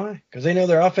know why? Because they know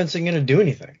their offense isn't going to do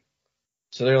anything.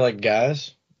 So they're like,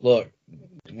 guys, look,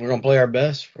 we're going to play our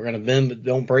best. We're going to bend but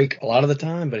don't break a lot of the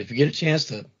time. But if you get a chance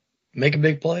to make a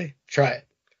big play, try it.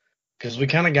 Because we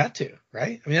kind of got to,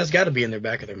 right? I mean, that's got to be in their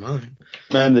back of their mind.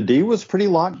 And the D was pretty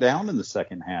locked down in the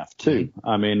second half too.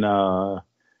 I mean,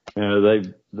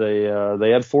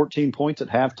 they had 14 points at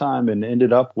halftime and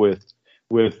ended up with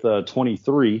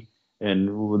 23.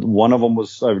 And one of them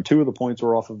was 2 of the points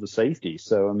were off of the safety.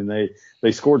 So, I mean,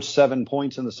 they scored 7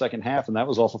 points in the second half, and that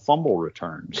was off a fumble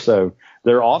return. So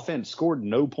their offense scored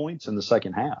no points in the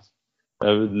second half.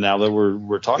 Now that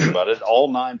we're talking about it,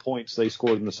 all 9 points they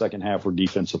scored in the second half were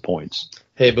defensive points.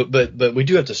 Hey, but we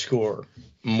do have to score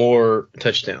more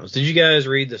touchdowns. Did you guys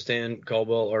read the Stan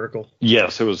Caldwell article?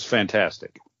 Yes, it was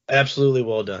fantastic. Absolutely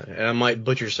well done. And I might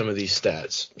butcher some of these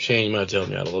stats. Shane, you might tell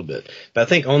me out a little bit. But I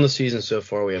think on the season so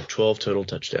far we have 12 total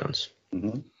touchdowns.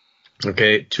 Mm-hmm.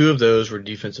 Okay, 2 of those were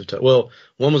defensive. Well,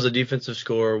 one was a defensive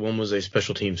score, one was a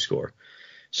special team score.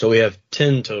 So we have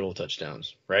 10 total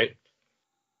touchdowns, right?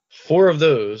 4 of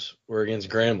those were against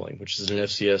Grambling, which is an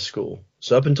FCS school.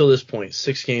 So up until this point,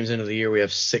 6 games into the year, we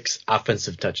have 6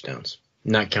 offensive touchdowns,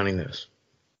 not counting those.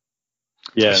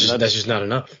 Yeah, that's just not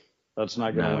enough. That's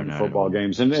not going to win football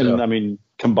games. And I mean,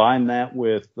 combine that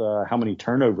with how many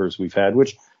turnovers we've had,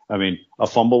 which, I mean, a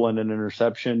fumble and an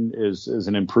interception is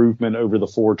an improvement over the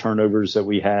 4 turnovers that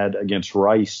we had against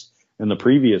Rice in the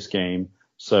previous game.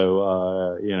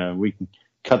 So, we can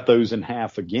cut those in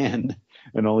half again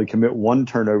and only commit 1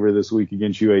 turnover this week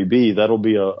against UAB. That'll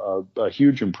be a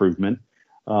huge improvement.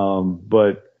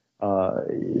 But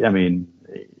I mean,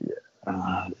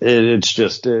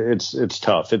 it's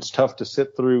tough. It's tough to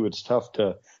sit through. It's tough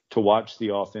to to watch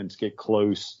the offense get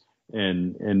close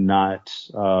and not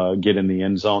get in the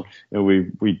end zone. And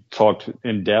we talked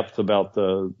in depth about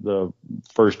the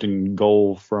first and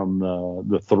goal from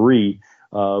the 3,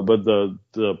 but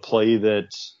the play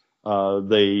that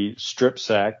they stripped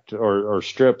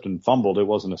and fumbled, it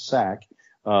wasn't a sack,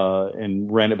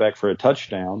 and ran it back for a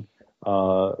touchdown.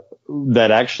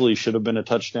 That actually should have been a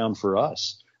touchdown for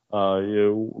us.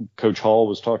 Coach Hall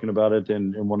was talking about it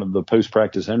in one of the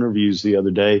post-practice interviews the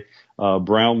other day.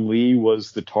 Brown Lee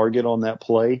was the target on that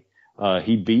play.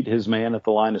 He beat his man at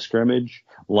the line of scrimmage.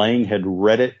 Lang had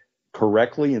read it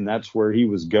correctly, and that's where he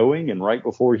was going. And right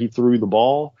before he threw the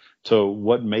ball to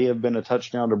what may have been a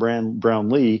touchdown to Brown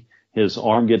Lee, his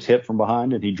arm gets hit from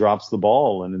behind and he drops the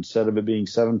ball. And instead of it being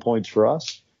 7 points for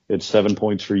us, it's 7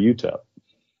 points for UTEP.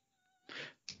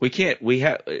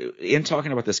 In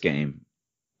talking about this game,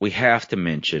 we have to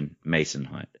mention Mason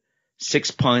Hunt.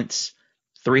 6 punts,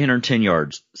 310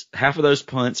 yards. Half of those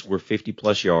punts were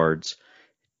 50-plus yards.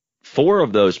 4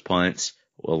 of those punts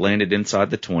landed inside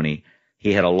the 20.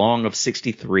 He had a long of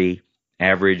 63,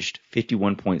 averaged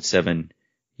 51.7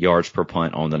 yards per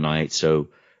punt on the night. So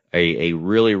a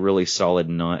really, really solid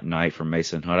night from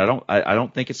Mason Hunt. I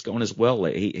don't think it's going as well.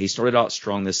 He started out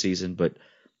strong this season, but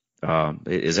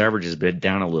his average has been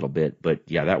down a little bit. But,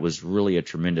 yeah, that was really a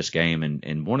tremendous game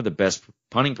and one of the best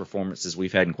punting performances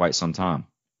we've had in quite some time.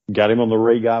 Got him on the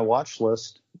Ray Guy watch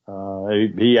list.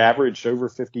 He averaged over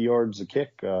 50 yards a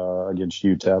kick against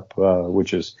UTEP,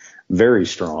 which is very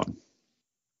strong.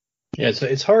 Yeah,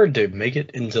 it's hard to make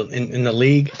it in the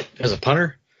league as a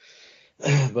punter,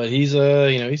 but he's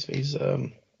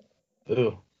I'm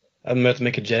about to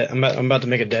make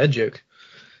a dad joke.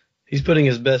 He's putting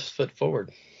his best foot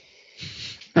forward.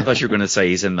 I thought you were going to say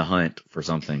he's in the hunt for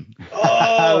something.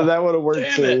 Oh, that would have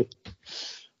worked too.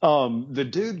 The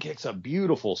dude kicks a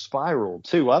beautiful spiral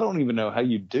too. I don't even know how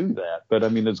you do that, but I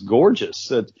mean, it's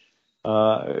gorgeous.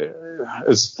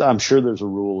 I'm sure there's a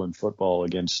rule in football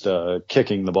against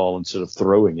kicking the ball instead of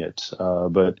throwing it.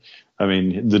 But I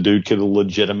mean, the dude could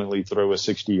legitimately throw a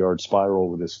 60-yard spiral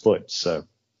with his foot. So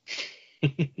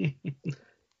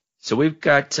we've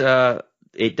got,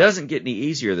 it doesn't get any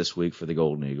easier this week for the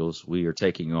Golden Eagles. We are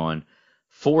taking on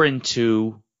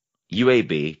 4-2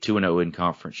 UAB, 2-0 in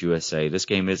Conference USA. This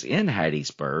game is in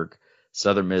Hattiesburg.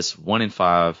 Southern Miss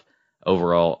 1-5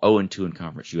 overall, 0-2 in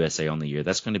Conference USA on the year.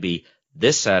 That's going to be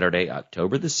this Saturday,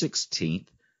 October the 16th,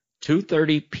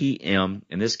 2:30 p.m.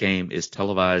 And this game is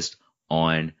televised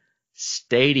on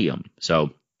Stadium.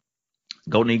 So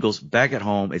Golden Eagles back at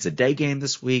home. It's a day game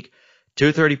this week.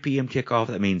 2:30 p.m. kickoff.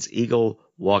 That means Eagle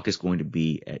Walk is going to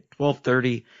be at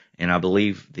 12:30, and I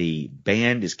believe the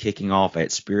band is kicking off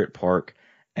at Spirit Park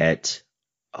at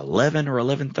 11 or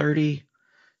 11:30.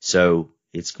 So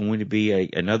it's going to be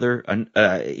another.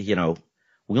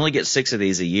 We only get 6 of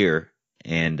these a year,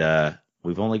 and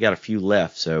we've only got a few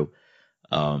left. So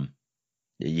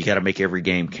you got to make every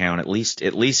game count. At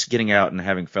least getting out and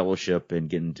having fellowship and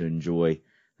getting to enjoy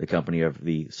the company of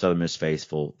the Southern Miss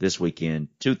faithful this weekend,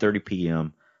 2:30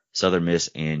 p.m. Southern Miss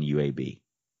and UAB.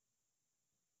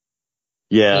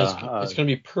 Yeah, it's going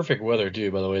to be perfect weather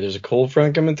too. By the way, there's a cold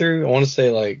front coming through. I want to say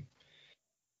I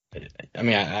don't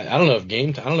know if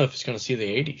I don't know if it's going to see the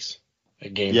 80s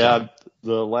at game time.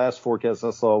 The last forecast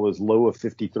I saw was low of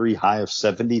 53, high of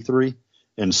 73,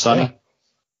 and sunny. Yeah.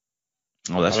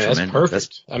 Oh, that's tremendous. That's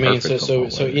perfect. That's so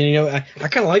I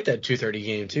kind of like that 2:30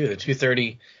 game too. The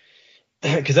 2:30,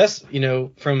 because that's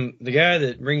from the guy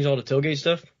that brings all the tailgate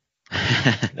stuff.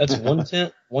 That's one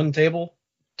tent, one table,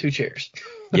 2 chairs.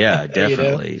 Yeah,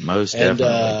 definitely, most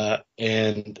definitely.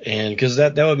 And because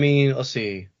that would mean, let's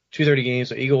see, 2:30 games,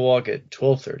 so Eagle Walk at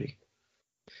 12:30.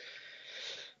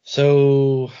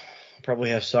 So probably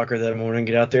have soccer that morning,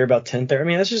 get out there about 10:30. I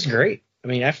mean, that's just great. I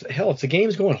mean, if the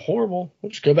game's going horrible, we'll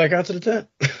just go back out to the tent,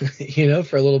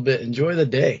 for a little bit, enjoy the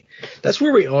day. That's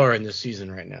where we are in this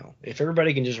season right now. If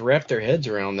everybody can just wrap their heads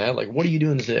around that, like, what are you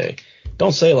doing today?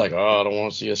 Don't say I don't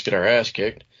want to see us get our ass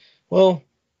kicked. Well,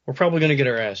 we're probably going to get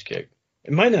our ass kicked.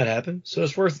 It might not happen, so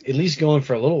it's worth at least going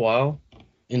for a little while,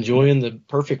 enjoying the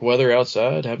perfect weather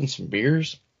outside, having some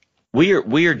beers. We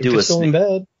are due a still in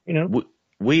bed,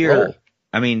 We are. Roll.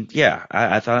 I mean, yeah,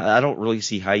 I don't really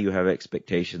see how you have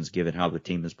expectations given how the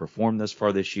team has performed thus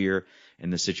far this year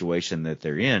and the situation that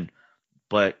they're in.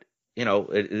 But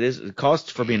it is cause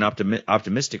for being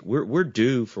optimistic. We're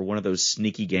due for one of those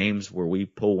sneaky games where we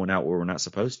pull one out where we're not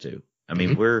supposed to. I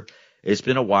mean, it's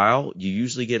been a while. You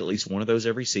usually get at least one of those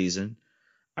every season.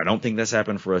 I don't think that's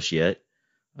happened for us yet.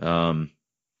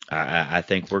 I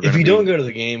think we're going to. If you don't go to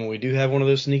the game and we do have one of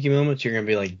those sneaky moments, you're going to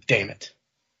be like, damn it.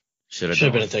 Should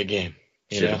have been at that game.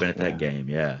 Should have been at that game,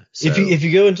 yeah. So, if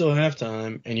you go until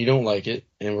halftime and you don't like it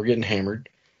and we're getting hammered,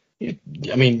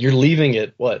 you're leaving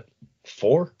at what,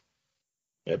 4?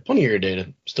 Yeah, plenty of your day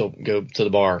to still go to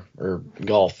the bar or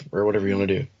golf or whatever you want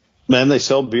to do. Man, they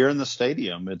sell beer in the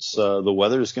stadium. It's the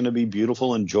weather is going to be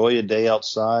beautiful. Enjoy a day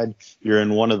outside. You're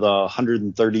in one of the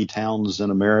 130 towns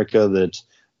in America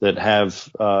that have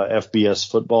FBS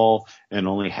football, and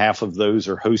only half of those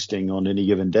are hosting on any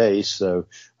given day. So,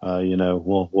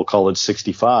 we'll call it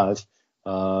 65.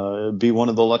 Be one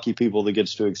of the lucky people that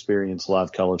gets to experience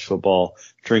live college football,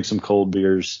 drink some cold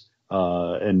beers,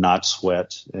 and not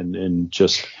sweat, and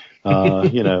just,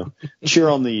 cheer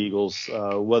on the Eagles,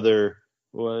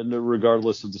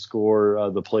 regardless of the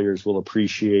score. The players will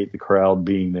appreciate the crowd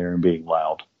being there and being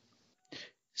loud.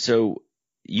 So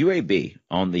UAB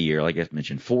on the year, like I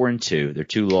mentioned, 4-2. Their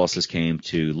 2 losses came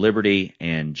to Liberty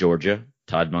and Georgia,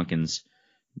 Todd Monken's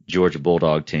Georgia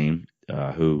Bulldog team,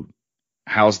 who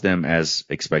housed them as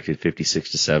expected,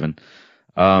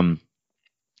 56-7.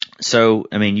 So,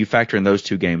 you factor in those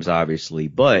 2 games, obviously,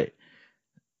 but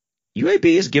UAB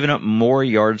is giving up more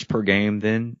yards per game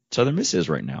than Southern Miss is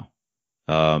right now.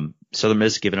 Southern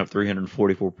Miss giving up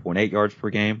 344.8 yards per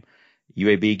game.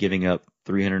 UAB giving up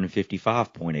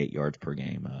 355.8 yards per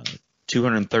game.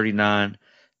 239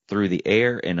 through the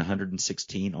air and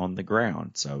 116 on the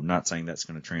ground. So not saying that's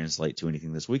going to translate to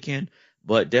anything this weekend,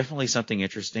 but definitely something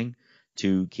interesting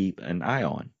to keep an eye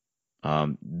on.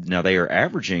 Now they are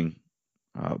averaging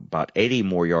about 80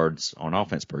 more yards on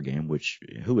offense per game, which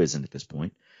who isn't at this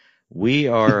point? We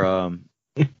are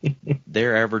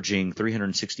they're averaging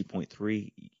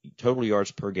 360.3 total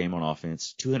yards per game on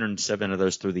offense, 207 of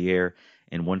those through the air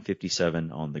and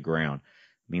 157 on the ground.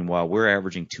 Meanwhile, we're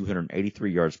averaging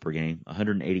 283 yards per game,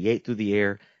 188 through the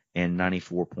air and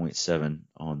 94.7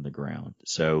 on the ground.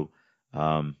 So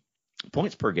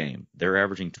points per game, they're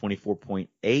averaging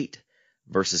 24.8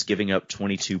 versus giving up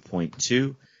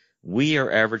 22.2. We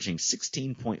are averaging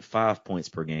 16.5 points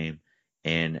per game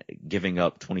and giving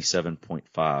up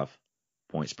 27.5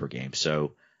 points per game.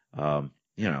 So,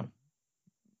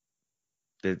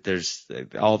 there's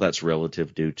all that's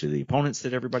relative due to the opponents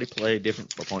that everybody played,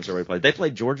 different opponents everybody played. They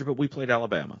played Georgia, but we played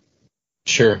Alabama.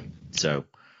 Sure. So,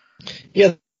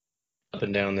 yeah, up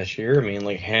and down this year.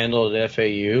 Handled at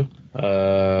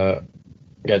FAU,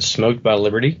 got smoked by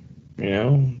Liberty,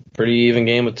 pretty even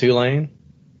game with Tulane,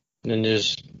 and then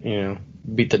just,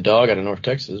 beat the dog out of North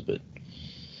Texas. But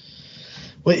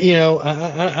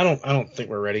I don't think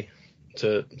we're ready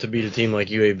to beat a team like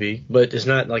UAB, but it's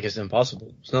not like it's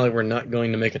impossible. It's not like we're not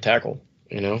going to make a tackle,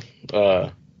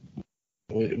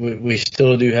 we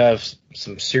still do have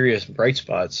some serious bright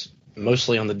spots,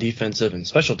 mostly on the defensive and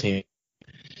special team,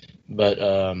 but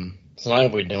it's not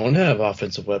like we don't have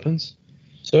offensive weapons,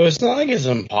 so it's not like it's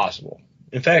impossible.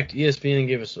 In fact, ESPN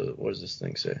gave us what does this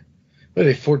thing say? We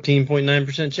have a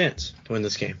 14.9% chance to win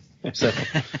this game. So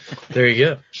there you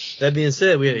go. That being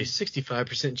said, we had a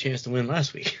 65% chance to win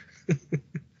last week.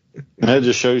 That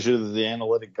just shows you that the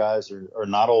analytic guys are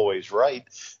not always right.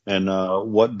 And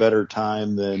what better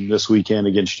time than this weekend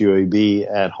against UAB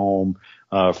at home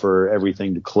for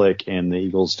everything to click and the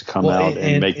Eagles to come out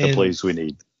and make the plays we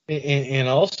need. And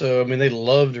also, they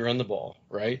love to run the ball,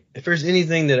 right? If there's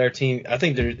anything that our team,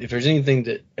 if there's anything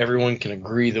that everyone can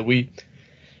agree that we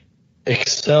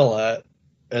excel at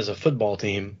as a football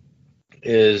team,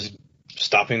 is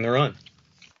stopping the run.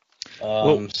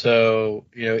 So,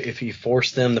 if you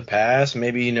force them to pass,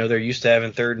 maybe, they're used to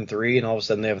having 3rd and 3 and all of a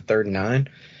sudden they have a 3rd and 9,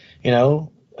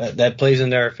 that plays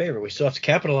into our favor. We still have to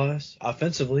capitalize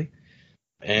offensively,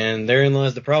 and therein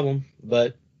lies the problem.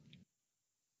 But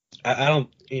I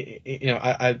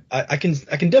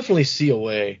can definitely see a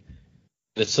way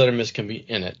that Southern Miss can be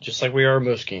in it, just like we are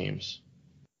most games,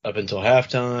 up until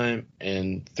halftime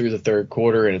and through the 3rd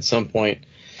quarter, and at some point,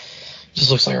 just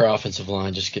looks like our offensive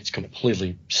line just gets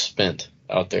completely spent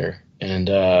out there, and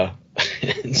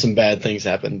and some bad things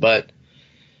happen. But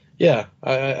yeah,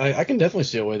 I can definitely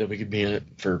see a way that we could be in it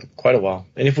for quite a while.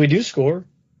 And if we do score,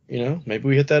 maybe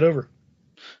we hit that over.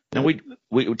 Now we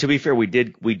to be fair, we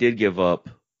did give up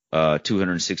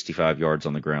 265 yards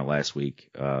on the ground last week,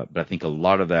 but I think a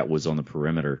lot of that was on the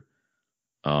perimeter.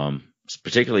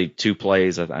 Particularly 2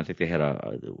 plays. I think they had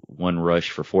one rush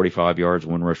for 45 yards,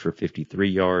 one rush for 53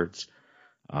 yards.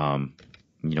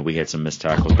 We had some missed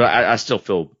tackles, but I still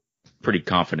feel pretty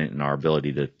confident in our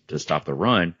ability to stop the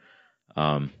run.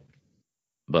 But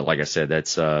like I said,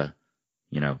 that's hopefully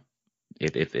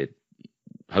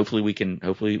we can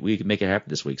make it happen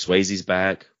this week. Swayze's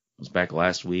back, was back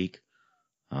last week.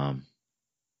 We'll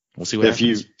see what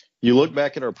happens. You look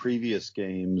back at our previous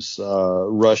games,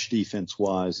 rush defense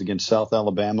wise. Against South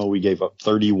Alabama, we gave up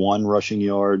 31 rushing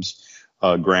yards.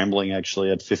 Grambling actually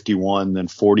had 51, then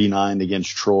 49 against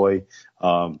Troy.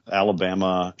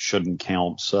 Alabama shouldn't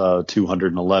count,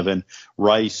 211.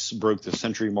 Rice broke the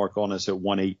century mark on us at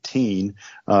 118.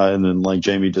 And then, like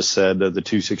Jamie just said, the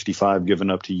 265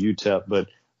 given up to UTEP. But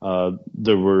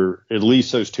there were at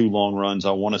least those 2 long runs.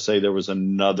 I want to say there was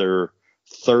another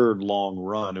third long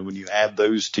run. And when you add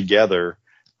those together,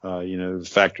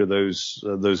 factor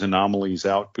those anomalies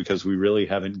out, because we really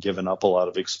haven't given up a lot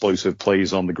of explosive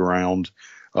plays on the ground,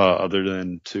 other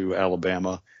than to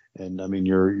Alabama. And I mean,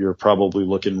 you're probably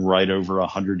looking right over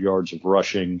 100 yards of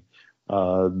rushing,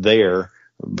 there,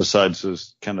 besides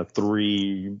those kind of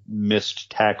 3 missed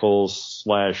tackles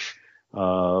 /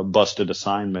 busted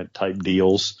assignment type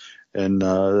deals. And,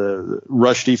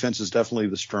 rush defense is definitely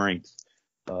the strength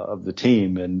of the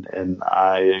team. And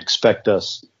I expect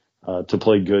us to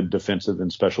play good defensive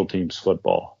and special teams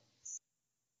football.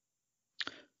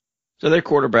 So their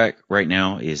quarterback right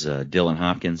now is Dylan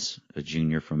Hopkins, a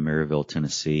junior from Maryville,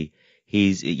 Tennessee.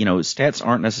 He's, his stats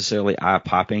aren't necessarily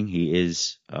eye-popping. He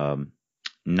is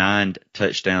 9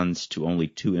 touchdowns to only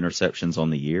 2 interceptions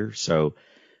on the year. So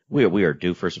we are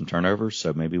due for some turnovers.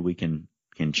 So maybe we can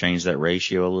change that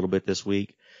ratio a little bit this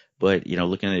week. But,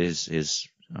 looking at his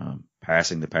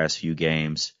passing the past few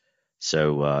games.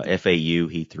 So FAU,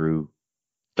 he threw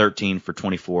 13 for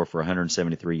 24 for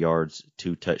 173 yards,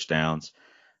 2 touchdowns.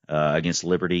 Against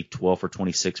Liberty, 12 for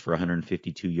 26 for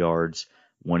 152 yards,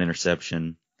 1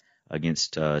 interception.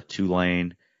 Against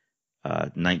Tulane,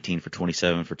 19 for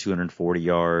 27 for 240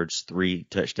 yards, 3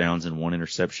 touchdowns and 1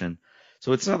 interception.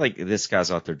 So it's not like this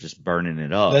guy's out there just burning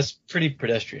it up. That's pretty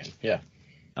pedestrian, yeah.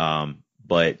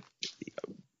 But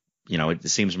it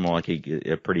seems more like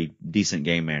a pretty decent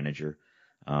game manager.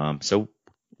 So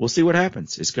we'll see what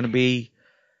happens. It's going to be,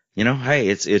 hey,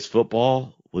 it's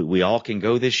football. We all can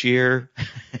go this year.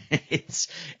 It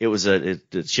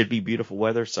should be beautiful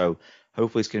weather. So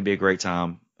hopefully it's going to be a great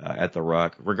time at the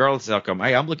Ruck, regardless of the outcome.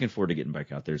 Hey, I'm looking forward to getting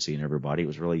back out there and seeing everybody. It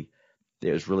was really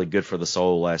good for the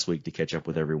soul last week to catch up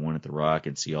with everyone at the Ruck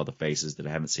and see all the faces that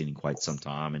I haven't seen in quite some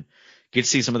time, and get to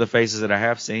see some of the faces that I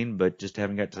have seen, but just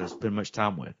haven't got to spend much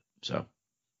time with. So.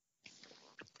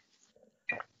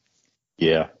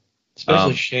 Yeah.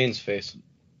 Especially Shane's face.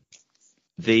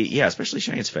 Especially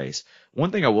Shane's face.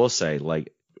 One thing I will say,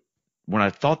 like, when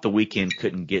I thought the weekend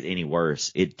couldn't get any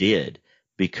worse, it did.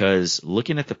 Because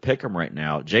looking at the pick'em right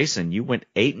now, Jason, you went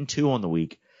 8-2 on the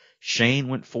week. Shane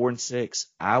went 4-6.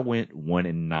 I went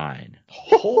 1-9.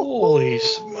 Holy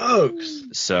smokes!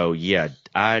 So yeah,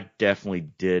 I definitely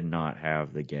did not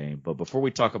have the game. But before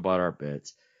we talk about our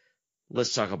bets,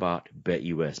 let's talk about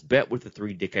BetUS. Bet with the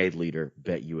 3-decade leader,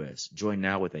 BetUS. Join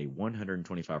now with a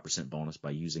 125% bonus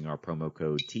by using our promo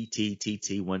code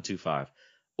TTTT125,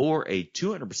 or a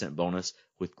 200% bonus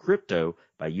with crypto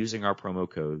by using our promo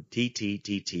code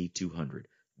TTTT200.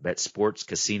 Bet sports,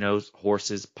 casinos,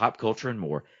 horses, pop culture, and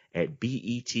more at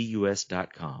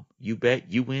betus.com. You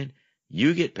bet, you win,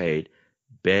 you get paid.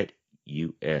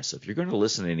 BetUS. So if you're going to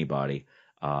listen to anybody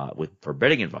for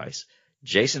betting advice,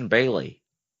 Jason Bailey,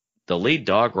 the lead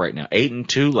dog right now,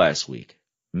 8-2 last week.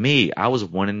 Me, I was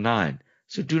 1-9.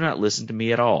 So do not listen to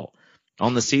me at all.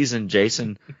 On the season,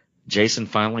 Jason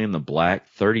finally in the black,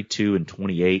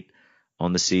 32-28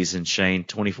 on the season. Shane,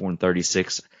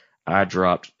 24-36. I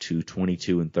dropped to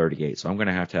 22-38. So I'm going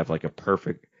to have like a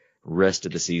perfect rest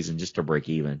of the season just to break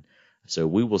even. So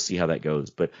we will see how that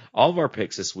goes. But all of our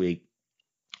picks this week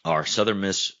are Southern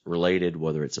Miss related,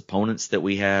 whether it's opponents that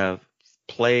we have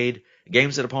played,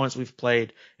 games that opponents we've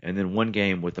played, and then one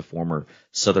game with a former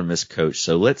Southern Miss coach.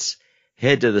 So let's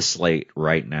head to the slate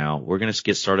right now. We're going to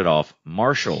get started off.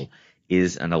 Marshall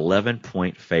is an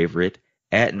 11-point favorite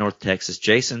at North Texas.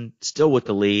 Jason, still with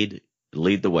the lead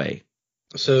the way.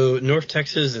 So North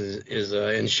Texas is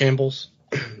in shambles,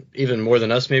 even more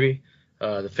than us maybe.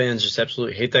 The fans just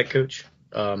absolutely hate that coach.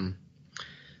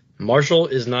 Marshall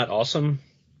is not awesome,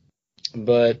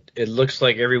 but it looks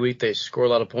like every week they score a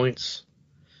lot of points.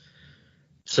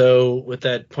 So with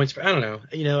that points, I don't know.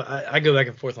 I go back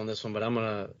and forth on this one, but I'm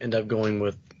going to end up going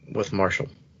with Marshall.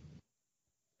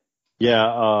 Yeah,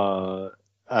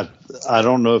 I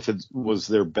don't know if it was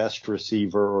their best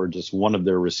receiver or just one of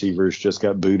their receivers just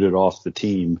got booted off the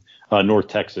team. North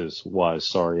Texas was,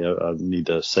 sorry, I need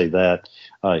to say that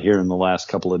here in the last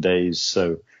couple of days.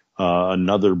 So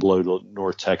another blow to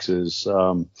North Texas.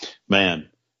 Man,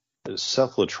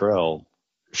 Seth Luttrell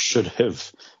should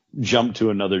have jumped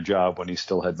to another job when he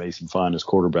still had Mason Fine as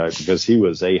quarterback, because he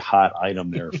was a hot item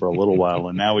there for a little while,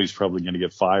 and now he's probably going to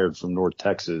get fired from North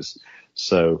Texas.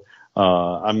 So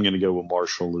I'm going to go with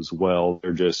Marshall as well.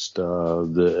 They're just,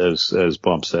 as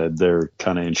Bump said, they're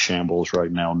kind of in shambles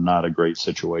right now. Not a great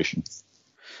situation.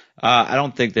 I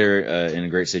don't think they're in a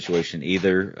great situation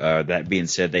either. That being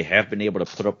said, they have been able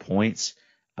to put up points,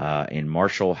 and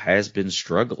Marshall has been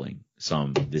struggling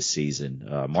some this season.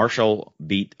 Marshall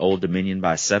beat Old Dominion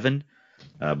by 7.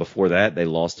 Before that, they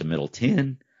lost to Middle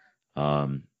 10.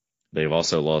 They've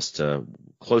also lost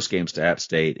close games to App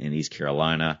State and East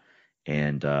Carolina,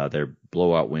 and their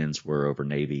blowout wins were over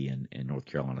Navy and North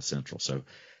Carolina Central. So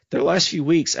their last few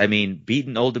weeks, I mean,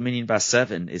 beating Old Dominion by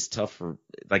 7 is tough for,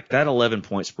 like, that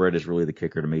 11-point spread is really the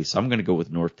kicker to me. So I'm going to go with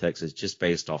North Texas just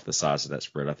based off the size of that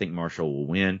spread. I think Marshall will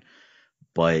win,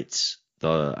 but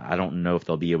I don't know if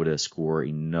they'll be able to score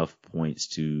enough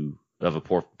points of a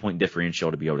point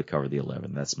differential to be able to cover the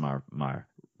 11. That's my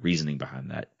reasoning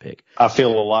behind that pick. I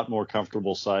feel a lot more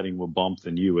comfortable siding with Bump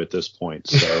than you at this point.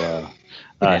 So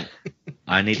I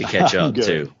need to catch up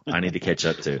too.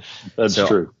 That's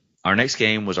true. Our next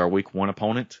game was our Week 1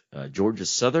 opponent. Georgia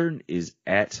Southern is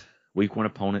at Week 1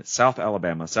 opponent South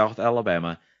Alabama. South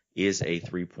Alabama is a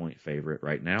 3-point favorite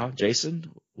right now.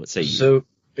 Jason, what say you? So,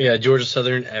 yeah, Georgia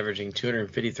Southern averaging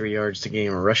 253 yards to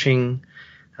game rushing.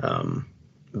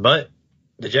 But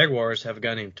the Jaguars have a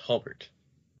guy named Talbert,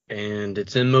 and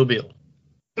it's in Mobile.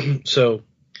 So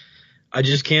I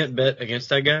just can't bet against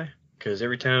that guy because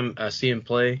every time I see him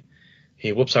play,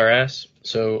 he whoops our ass.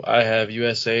 So I have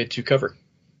USA to cover.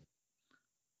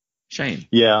 Shane.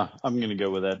 Yeah, I'm going to go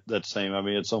with that same. I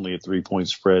mean, it's only a 3-point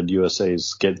spread.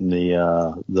 USA's getting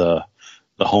the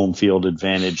home field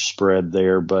advantage spread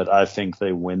there, but I think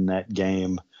they win that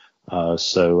game.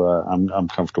 So I'm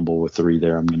comfortable with 3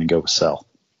 there. I'm going to go with South.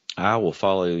 I will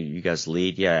follow you guys'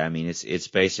 lead. Yeah, I mean, it's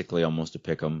basically almost a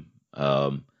pick 'em.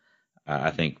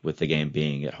 I think with the game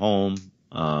being at home,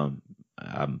 I'm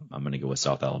going to go with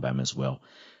South Alabama as well.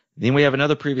 Then we have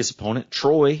another previous opponent.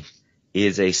 Troy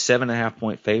is a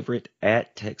 7.5-point favorite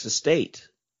at Texas State.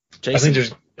 Jason? I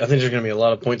think there's going to be a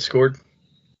lot of points scored.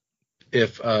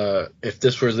 If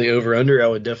this was the over/under, I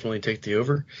would definitely take the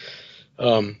over.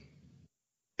 And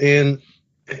I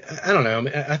don't know. I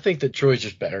mean, I think that Troy's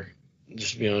just better.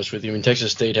 Just to be honest with you. I mean,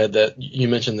 Texas State had that. You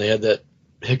mentioned they had that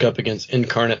hiccup against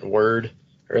Incarnate Word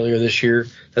earlier this year.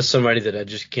 That's somebody that I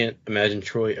just can't imagine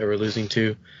Troy ever losing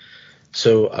to.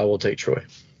 So I will take Troy.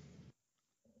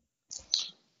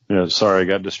 Yeah, sorry, I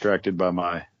got distracted by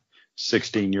my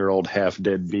 16-year-old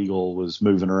half-dead beagle was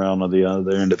moving around on the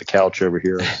other end of the couch over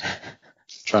here.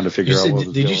 Trying to figure out what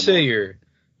was Did going you say on.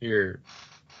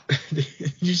 Did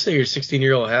you say your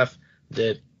 16-year-old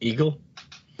half-dead eagle?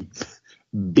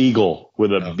 Beagle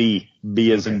with a B.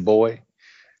 B as in boy.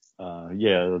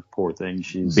 Yeah, the poor thing.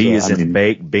 She's B as in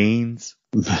baked beans.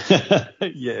 Yeah,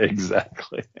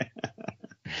 exactly.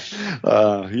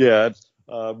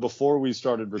 Before we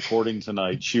started recording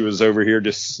tonight, she was over here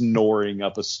just snoring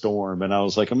up a storm, and I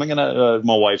was like, "Am I gonna?"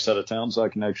 My wife's out of town, so I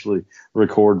can actually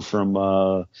record from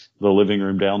the living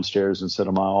room downstairs instead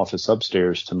of my office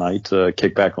upstairs tonight.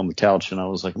 Kick back on the couch, and I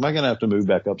was like, "Am I gonna have to move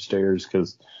back upstairs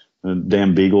because the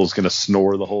damn beagle's gonna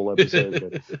snore the whole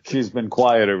episode?" But she's been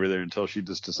quiet over there until she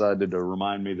just decided to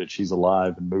remind me that she's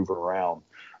alive and move her around.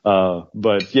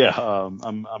 But yeah,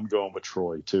 I'm going with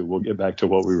Troy too. We'll get back to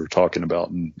what we were talking about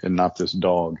and not this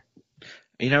dog.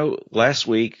 You know, last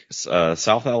week,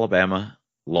 South Alabama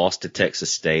lost to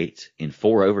Texas State in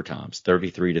 4 overtimes,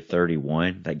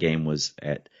 33-31. That game was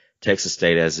at Texas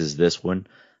State, as is this one.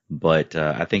 But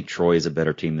I think Troy is a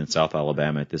better team than South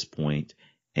Alabama at this point.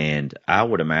 And I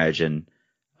would imagine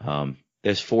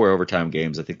there's 4 overtime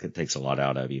games. I think that takes a lot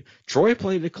out of you. Troy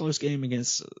played a close game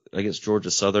against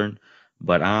Georgia Southern,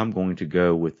 but I'm going to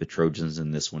go with the Trojans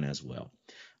in this one as well.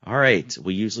 All right,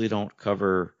 we usually don't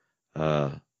cover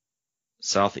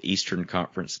Southeastern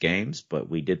Conference games, but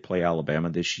we did play Alabama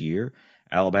this year.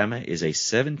 Alabama is a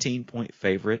 17-point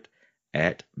favorite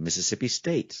at Mississippi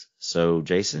State. So,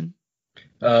 Jason?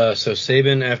 So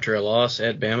Saban, after a loss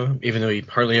at Bama, even though he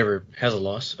hardly ever has a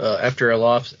loss, after a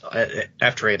loss at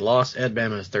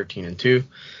Bama is 13-2.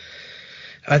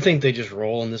 I think they just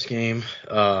roll in this game.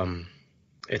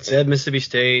 It's at Mississippi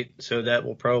State, so that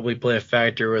will probably play a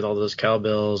factor with all those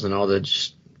cowbells and all the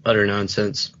just utter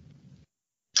nonsense.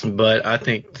 But I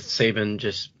think Saban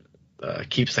just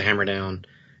keeps the hammer down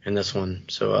in this one.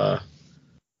 So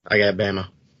I got Bama.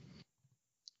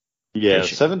 Yeah,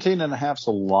 17.5's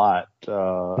a lot.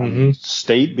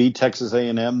 State beat Texas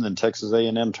A&M, then Texas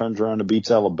A&M turns around and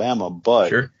beats Alabama. But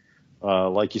sure.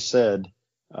 Like you said,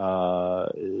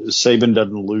 Saban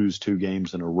doesn't lose 2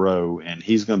 games in a row, and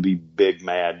he's going to be big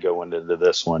mad going into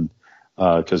this one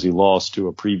because he lost to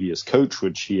a previous coach,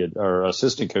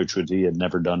 assistant coach, which he had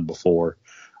never done before.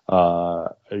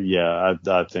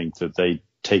 I think that they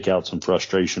take out some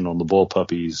frustration on the Bull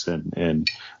Puppies and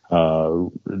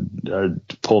pull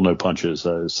no punches.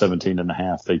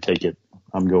 17.5, they take it.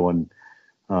 I'm going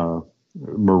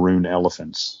Maroon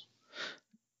Elephants.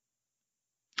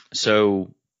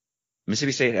 So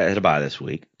Mississippi State had a bye this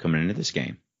week coming into this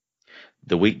game.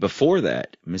 The week before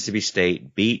that, Mississippi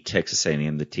State beat Texas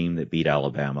A&M, the team that beat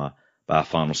Alabama, by a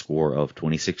final score of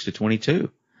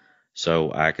 26-22.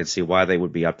 So I can see why they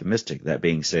would be optimistic. That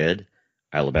being said,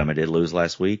 Alabama did lose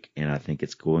last week, and I think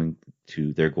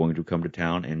they're going to come to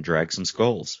town and drag some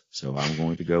skulls. So I'm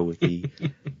going to go with the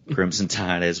Crimson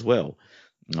Tide as well.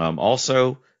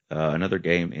 Also, another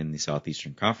game in the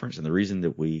Southeastern Conference, and the reason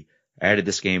that we added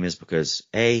this game is because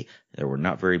A, there were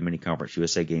not very many Conference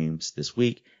USA games this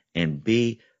week, and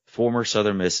B, former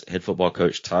Southern Miss head football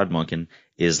coach Todd Monken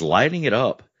is lighting it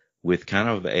up with kind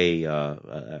of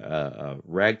a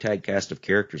ragtag cast of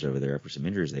characters over there after some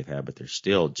injuries they've had, but they're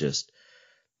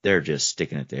just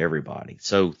sticking it to everybody.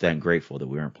 So grateful that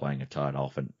we aren't playing a Todd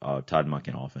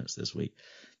Monken offense this week.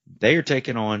 They are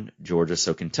taking on Georgia.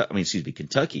 So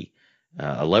Kentucky,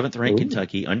 11th ranked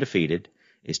Kentucky, undefeated,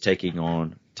 is taking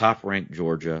on top ranked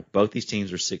Georgia. Both these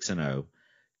teams are 6-0.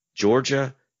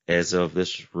 Georgia, as of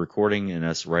this recording and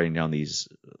us writing down these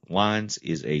lines,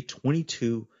 is a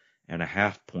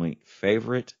 22.5-point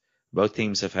favorite. Both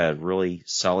teams have had really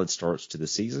solid starts to the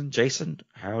season. Jason,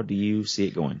 how do you see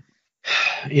it going?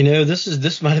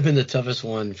 This might have been the toughest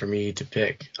one for me to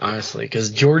pick, honestly,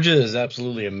 because Georgia is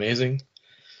absolutely amazing.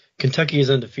 Kentucky is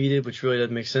undefeated, which really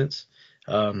doesn't make sense.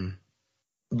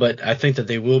 But I think that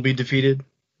they will be defeated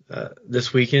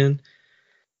this weekend.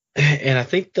 And I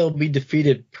think they'll be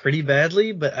defeated pretty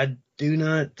badly, but I do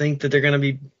not think that they're going to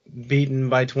be beaten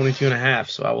by 22.5,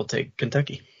 so I will take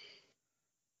Kentucky.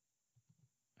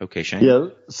 Okay, Shane. Yeah,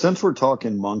 since we're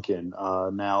talking Monken,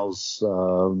 now's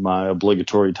my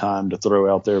obligatory time to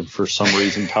throw out there. For some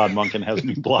reason, Todd Monken has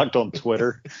me blocked on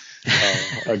Twitter.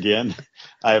 Again,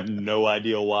 I have no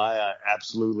idea why. I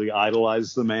absolutely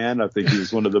idolize the man. I think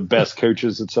he's one of the best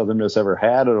coaches that Southern Miss ever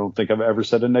had. I don't think I've ever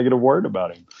said a negative word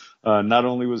about him. Not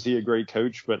only was he a great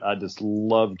coach, but I just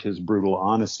loved his brutal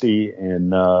honesty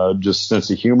and just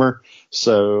sense of humor.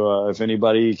 So if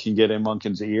anybody can get in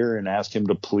Monken's ear and ask him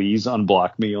to please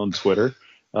unblock me on Twitter,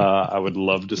 I would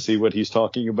love to see what he's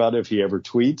talking about if he ever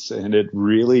tweets. And it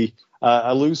really,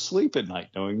 I lose sleep at night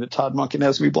knowing that Todd Monken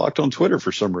has me blocked on Twitter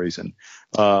for some reason.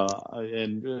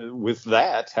 And with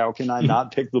that, how can I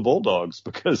not pick the Bulldogs?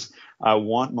 Because I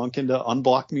want Monken to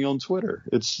unblock me on Twitter.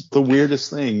 It's the weirdest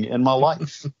thing in my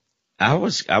life. I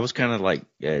was kind of like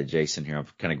Jason here. I'm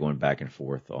kind of going back and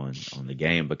forth on the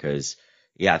game because,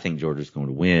 I think Georgia's going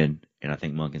to win, and I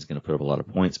think Monken's going to put up a lot of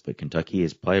points. But Kentucky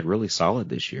has played really solid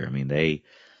this year. I mean, they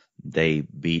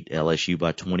beat LSU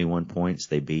by 21 points.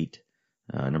 They beat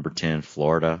number 10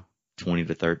 Florida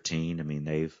 20-13. I mean,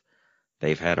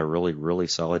 they've had a really, really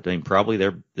solid team. Probably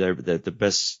they're the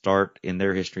best start in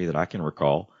their history that I can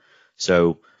recall.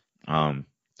 So,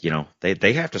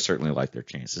 they have to certainly like their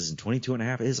chances. And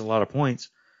 22.5 is a lot of points,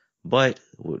 but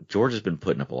Georgia's been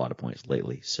putting up a lot of points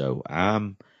lately. So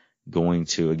I'm going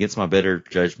to, against my better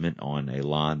judgment on a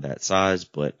line that size,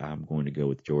 but I'm going to go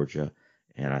with Georgia.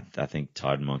 And I think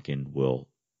Todd Monken will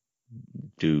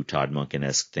do Todd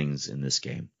Monken-esque things in this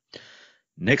game.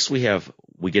 Next we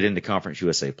get into Conference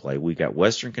USA play. We got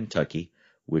Western Kentucky,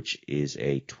 which is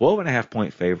a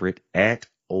 12.5-point favorite at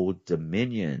Old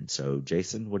Dominion. So,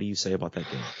 Jason, what do you say about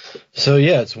that game? So,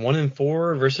 it's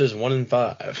 1-4 versus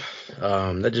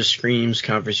 1-5. That just screams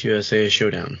Conference USA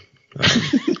showdown.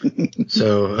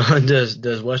 So,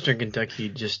 does Western Kentucky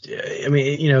just? I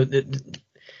mean,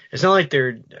 it's not like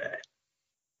they're.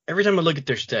 Every time I look at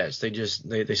their stats,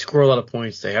 they score a lot of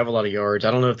points. They have a lot of yards.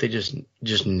 I don't know if they just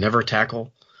never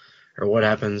tackle or what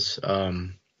happens.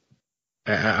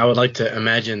 I would like to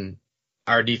imagine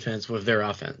our defense with their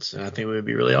offense, and I think it would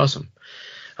be really awesome.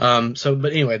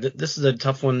 But anyway, this is a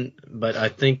tough one, but I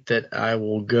think that I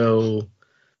will go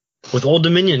with Old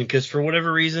Dominion because for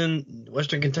whatever reason,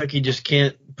 Western Kentucky just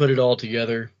can't put it all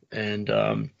together. And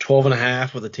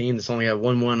 12.5 with a team that's only got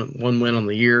one win on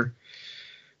the year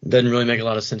doesn't really make a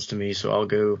lot of sense to me. So I'll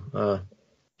go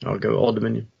Old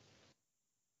Dominion.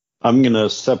 I'm gonna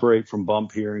separate from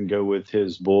Bump here and go with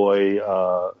his boy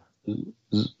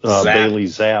Bailey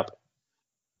Zapp.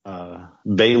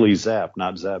 Bailey Zapp,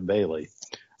 not Zap Bailey.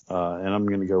 And I'm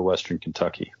going to go Western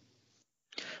Kentucky.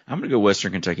 I'm going to go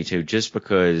Western Kentucky too, just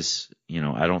because,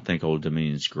 I don't think Old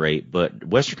Dominion's great, but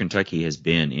Western Kentucky has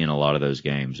been in a lot of those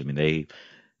games. I mean,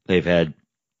 haven't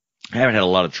had a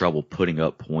lot of trouble putting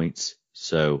up points.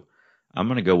 So I'm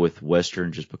going to go with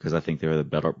Western just because I think they're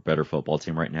the better football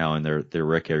team right now, and their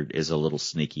record is a little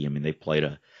sneaky. I mean, they played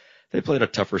a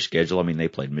tougher schedule. I mean, they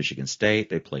played Michigan State,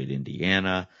 they played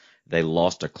Indiana, they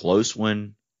lost a close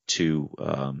one to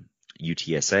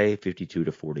UTSA,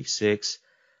 52-46.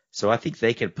 So I think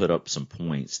they can put up some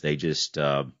points. They just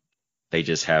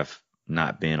have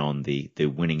not been on the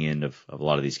winning end of a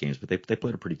lot of these games, but they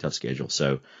played a pretty tough schedule.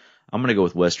 So I'm going to go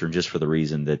with Western just for the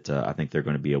reason that I think they're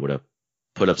going to be able to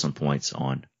put up some points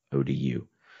on ODU. All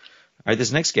right,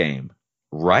 this next game,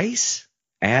 Rice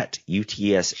at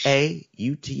UTSA.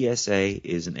 UTSA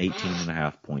is an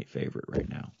 18.5 point favorite right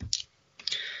now.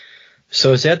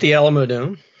 So it's at the Alamo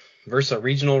Dome versus a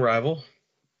regional rival.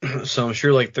 So I'm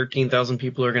sure like 13,000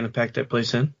 people are going to pack that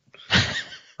place in.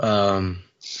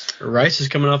 Rice is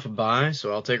coming off a bye,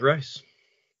 so I'll take Rice.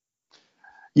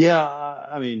 Yeah,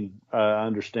 I mean, I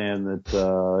understand that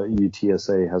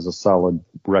UTSA has a solid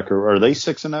record. Are they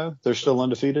 6-0? They're still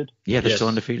undefeated? Yeah, they're still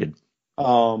undefeated.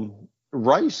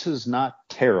 Rice is not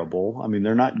terrible. I mean,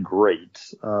 they're not great,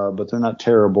 but they're not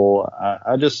terrible.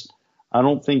 I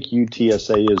don't think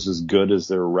UTSA is as good as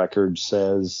their record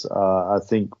says. I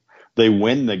think they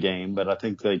win the game, but I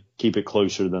think they keep it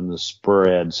closer than the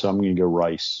spread. So I'm going to go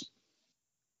Rice.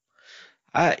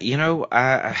 I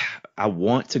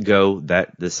want to go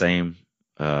the same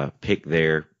pick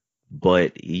there,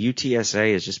 but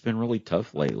UTSA has just been really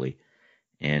tough lately.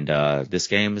 And this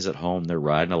game is at home. They're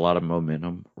riding a lot of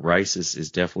momentum. Rice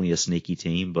is definitely a sneaky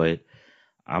team, but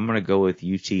I'm going to go with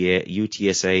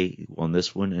UTSA on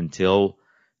this one until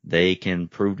they can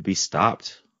prove to be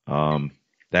stopped.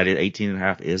 That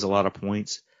 18.5 is a lot of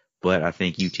points, but I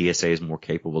think UTSA is more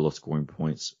capable of scoring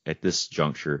points at this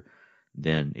juncture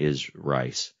than is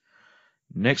Rice.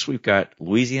 Next, we've got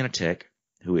Louisiana Tech,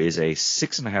 who is a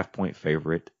 6.5 point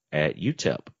favorite at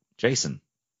UTEP. Jason.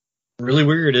 Really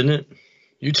weird, isn't it?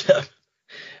 UTEP.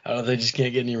 They just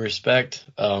can't get any respect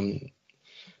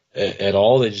at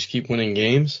all. They just keep winning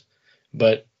games.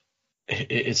 But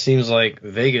it seems like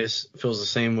Vegas feels the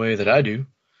same way that I do.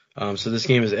 So this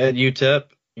game is at UTEP.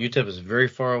 UTEP is very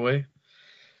far away.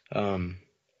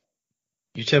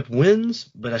 UTEP wins,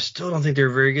 but I still don't think they're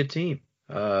a very good team.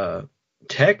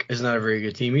 Tech is not a very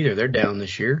good team either. They're down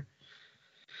this year.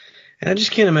 And I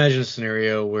just can't imagine a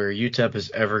scenario where UTEP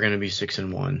is ever going to be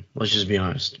 6-1. Let's just be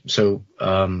honest. So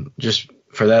just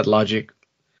for that logic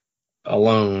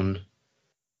alone,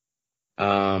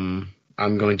 I'm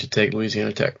going to take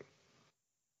Louisiana Tech.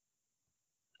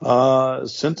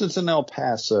 Since it's in El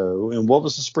Paso, and what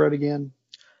was the spread again?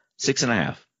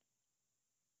 6.5.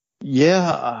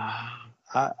 Yeah,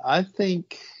 I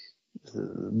think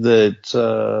that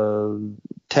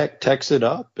Tech techs it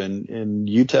up and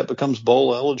UTEP becomes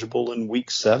bowl eligible in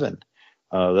week 7.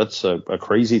 That's a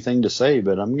crazy thing to say,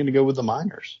 but I'm going to go with the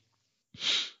Miners.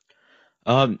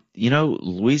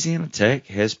 Louisiana Tech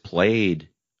has played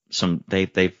some.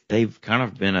 They've kind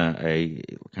of been a kind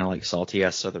of like salty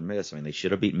ass Southern Miss. I mean, they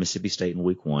should have beat Mississippi State in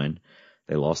week 1.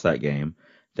 They lost that game.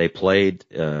 They played.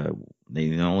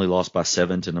 They only lost by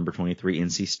 7 to number 23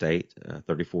 NC State,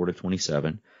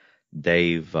 34-27.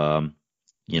 They've,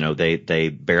 they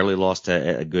barely lost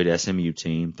to a good SMU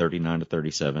team,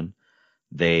 39-37.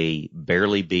 They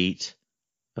barely beat,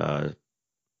 I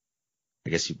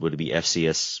guess it would be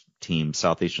FCS team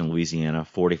Southeastern Louisiana,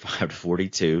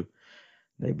 45-42.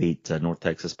 They beat North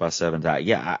Texas by 7.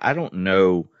 I don't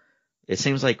know. It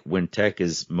seems like when Tech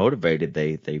is motivated,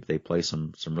 they play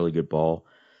some really good ball.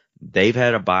 They've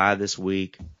had a bye this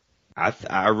week.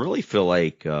 I really feel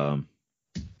like,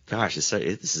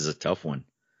 this is a tough one.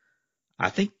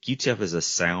 I think UTEP is a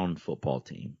sound football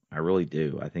team. I really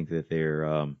do. I think that they're,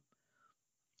 I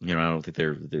don't think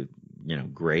they're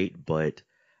great, but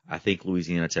I think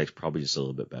Louisiana Tech's probably just a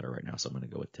little bit better right now, so I'm going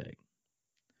to go with Tech.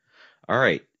 All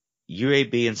right,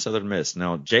 UAB and Southern Miss.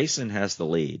 Now, Jason has the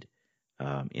lead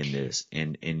in this,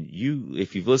 and you,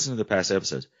 if you've listened to the past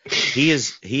episodes, he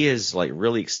is like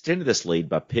really extended this lead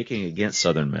by picking against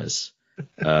Southern Miss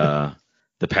the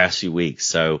past few weeks.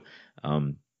 So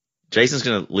Jason's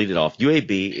going to lead it off.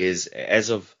 UAB is, as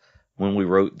of when we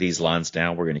wrote these lines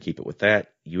down, we're going to keep it with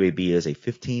that. UAB is a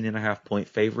 15.5 point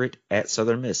favorite at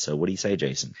Southern Miss. So what do you say,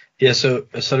 Jason? Yeah, so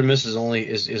Southern Miss is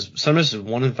Southern Miss is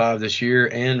 1-5 this year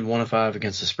and 1-5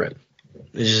 against the spread.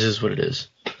 It just is what it is.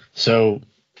 So,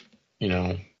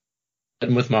 betting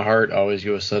with my heart, I always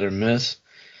go with Southern Miss.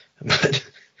 But,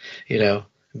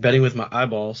 betting with my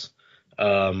eyeballs,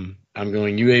 I'm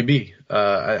going UAB.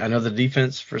 I know the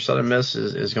defense for Southern Miss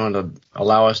is going to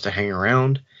allow us to hang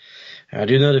around. I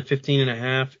do know that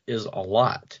 15.5 is a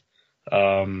lot.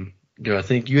 Do I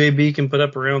think UAB can put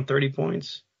up around 30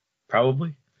 points?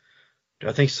 Probably. Do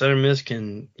I think Southern Miss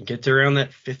can get to around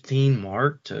that 15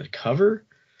 mark to cover?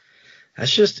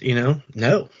 That's just,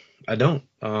 no, I don't.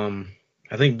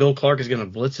 I think Bill Clark is going to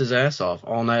blitz his ass off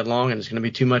all night long, and it's going to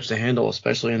be too much to handle,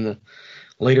 especially in the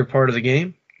later part of the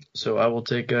game. So I will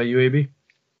take UAB.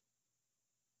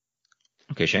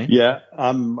 Okay, Shane? Yeah,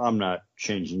 I'm not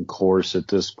changing course at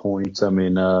this point. I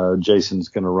mean, Jason's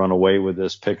going to run away with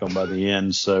this pick 'em by the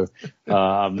end, so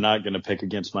I'm not going to pick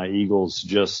against my Eagles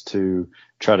just to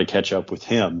try to catch up with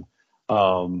him.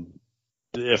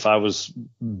 If I was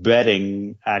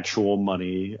betting actual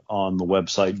money on the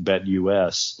website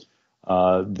BetUS,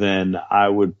 then I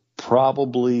would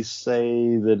probably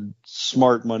say that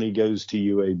smart money goes to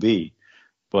UAB.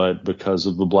 But because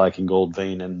of the black and gold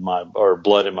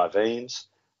blood in my veins,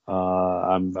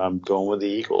 I'm going with the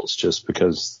Eagles just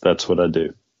because that's what I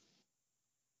do.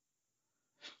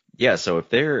 Yeah. So if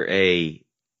they're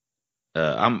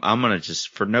I'm going to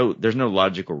just there's no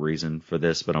logical reason for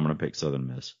this, but I'm going to pick Southern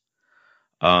Miss.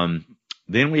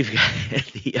 Then we've got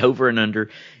the over and under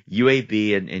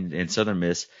UAB and Southern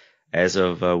Miss. As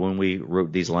of when we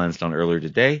wrote these lines down earlier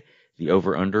today, the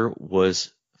over under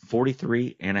was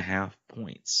 43.5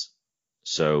 points.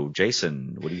 So,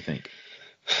 Jason, what do you think?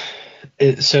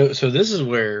 So this is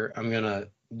where I'm going to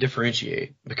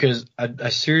differentiate because I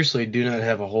seriously do not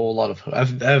have a whole lot of hope. I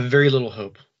have very little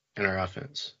hope in our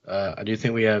offense. I do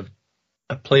think we have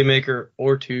a playmaker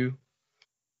or two,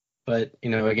 but,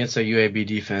 against a UAB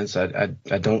defense, I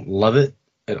don't love it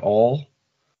at all.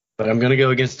 But I'm going to go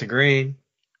against the grain,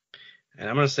 and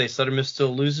I'm going to say Southern Miss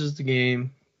still loses the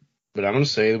game, but I'm going to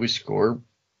say that we score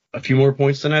a few more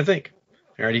points than I think.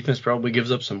 Our defense probably gives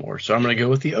up some more. So I'm going to go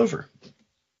with the over.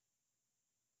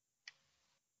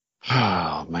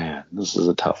 Oh, man, this is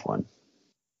a tough one.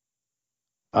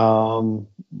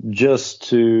 Just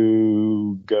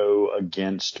to go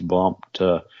against Bump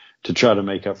to try to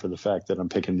make up for the fact that I'm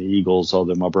picking the Eagles,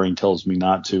 although my brain tells me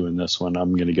not to in this one,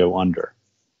 I'm going to go under.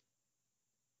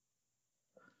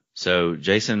 So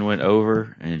Jason went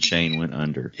over and Shane went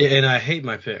under. Yeah, and I hate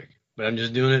my pick, but I'm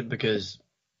just doing it because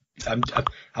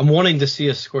I'm wanting to see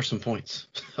us score some points.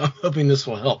 I'm hoping this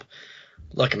will help.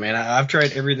 Look, man, I've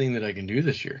tried everything that I can do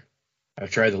this year.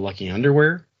 I've tried the lucky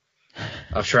underwear.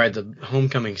 I've tried the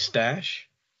homecoming stash.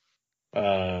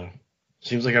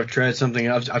 Seems like I've tried something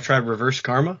else. I've tried reverse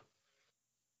karma.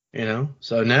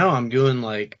 So now I'm doing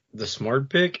like the smart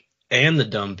pick and the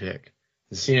dumb pick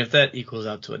and seeing if that equals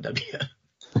out to a W.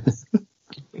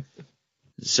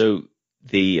 So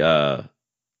the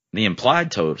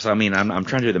implied total. So I mean, I'm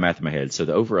trying to do the math in my head. So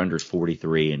the over under is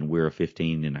 43, and we're a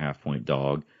 15.5 point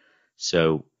dog.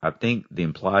 So I think the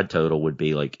implied total would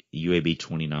be like UAB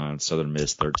 29, Southern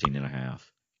Miss 13.5,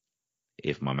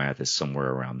 if my math is somewhere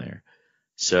around there.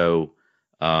 So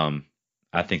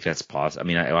I think that's possible. I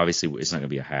mean, obviously it's not going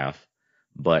to be a half,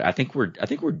 but I think we're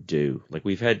due. Like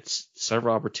we've had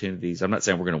several opportunities. I'm not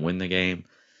saying we're going to win the game,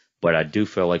 but I do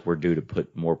feel like we're due to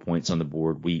put more points on the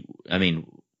board.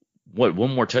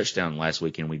 One more touchdown last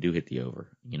week and we do hit the over,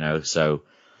 so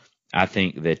I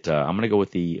think that I'm going to go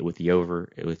with the over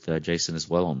with Jason as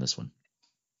well on this one.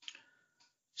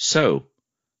 So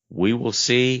we will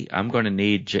see. I'm going to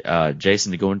need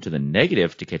Jason to go into the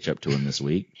negative to catch up to him this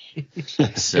week.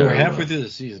 So we're halfway through the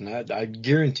season. I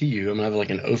guarantee you I'm going to have like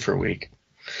an over week.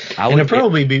 It'll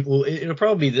probably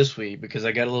be this week because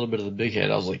I got a little bit of the big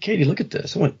head. I was like, Katie, look at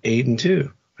this. I went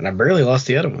 8-2 and I barely lost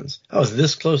the other ones. I was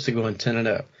this close to going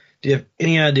 10-0. Do you have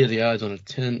any idea the odds on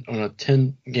a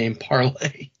 10 game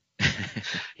parlay?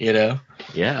 Yeah.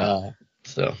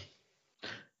 So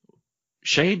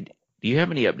Shade, do you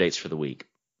have any updates for the week?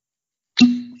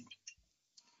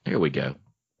 There we go.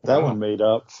 That one made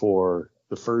up for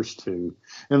the first two.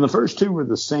 And the first two were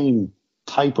the same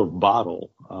type of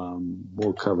bottle.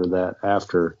 We'll cover that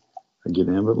after I get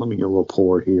in, but let me get a little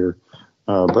pour here.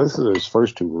 Both of those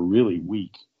first two were really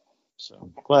weak.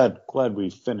 So glad we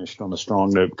finished on a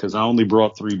strong note because I only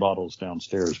brought 3 bottles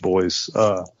downstairs, boys.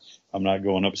 I'm not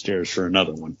going upstairs for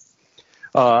another one.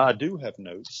 I do have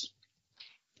notes.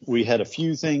 We had a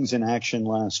few things in action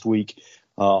last week.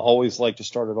 Always like to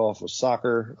start it off with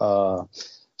soccer.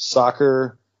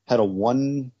 Soccer had a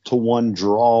 1-1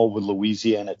 draw with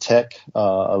Louisiana Tech.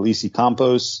 Alisi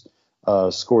Campos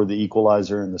scored the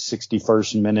equalizer in the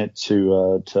 61st minute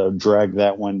to drag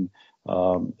that one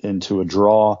into a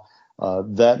draw.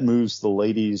 That moves the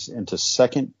ladies into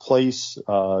second place,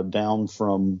 down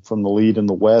from the lead in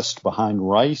the West behind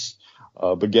Rice.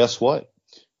 But guess what?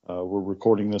 We're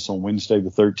recording this on Wednesday the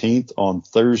 13th. On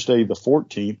Thursday the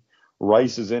 14th,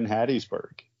 Rice is in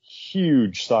Hattiesburg.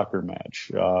 Huge soccer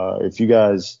match. If you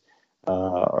guys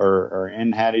are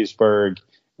in Hattiesburg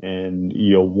and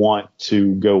you'll want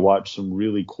to go watch some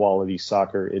really quality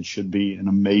soccer, it should be an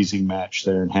amazing match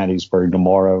there in Hattiesburg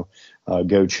tomorrow.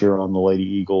 Go cheer on the Lady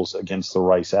Eagles against the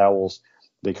Rice Owls.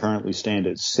 They currently stand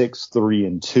at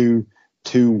 6-3-2,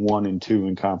 2-1-2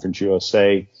 in Conference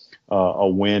USA. A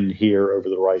win here over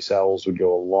the Rice Owls would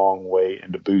go a long way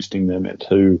into boosting them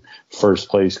into first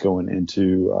place going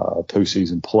into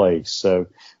postseason play. So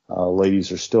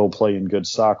ladies are still playing good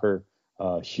soccer.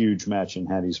 Huge match in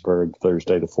Hattiesburg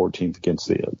Thursday the 14th against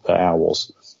the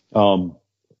Owls.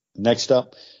 Next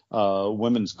up,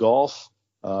 women's golf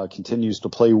continues to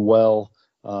play well.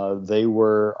 They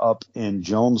were up in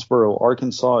Jonesboro,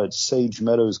 Arkansas at Sage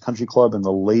Meadows Country Club in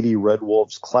the Lady Red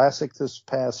Wolves Classic this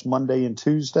past Monday and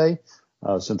Tuesday.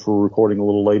 Since we're recording a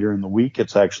little later in the week,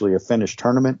 it's actually a finished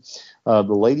tournament. The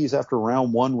ladies after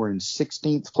round one were in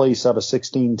 16th place out of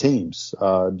 16 teams.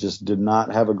 Just did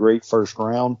not have a great first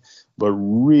round, but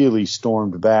really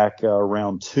stormed back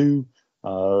round two.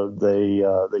 They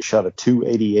shot a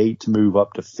 288 to move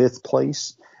up to fifth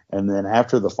place. And then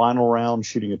after the final round,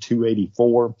 shooting a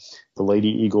 284, the Lady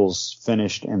Eagles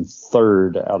finished in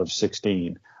third out of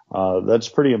 16. That's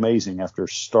pretty amazing after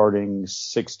starting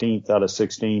 16th out of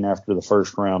 16 after the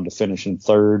first round to finish in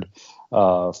third.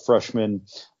 Freshman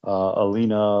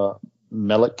Alina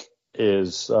Melik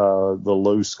is the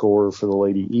low scorer for the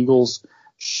Lady Eagles.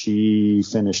 She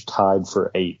finished tied for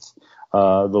eighth.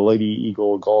 The Lady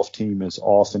Eagle golf team is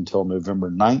off until November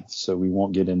 9th, so we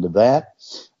won't get into that.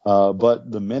 But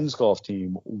the men's golf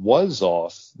team was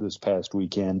off this past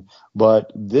weekend.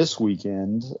 But this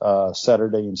weekend,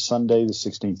 Saturday and Sunday, the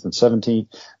 16th and 17th,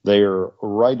 they are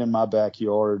right in my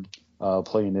backyard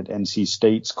playing at NC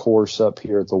State's course up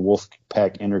here at the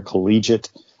Wolfpack Intercollegiate.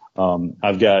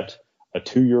 I've got a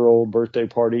 2-year-old birthday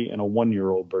party and a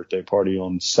 1-year-old birthday party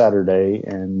on Saturday,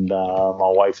 and my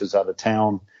wife is out of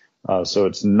town. So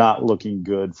it's not looking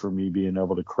good for me being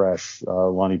able to crash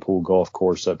Lonnie Pool Golf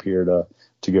Course up here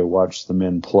to go watch the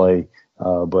men play.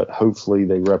 But hopefully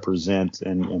they represent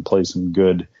and play some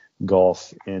good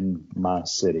golf in my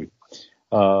city.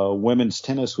 Women's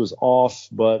tennis was off,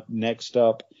 but next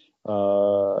up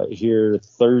here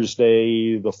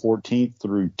Thursday the 14th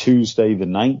through Tuesday the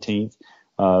 19th,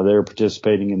 they're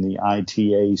participating in the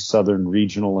ITA Southern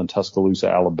Regional in Tuscaloosa,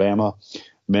 Alabama.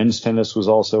 Men's tennis was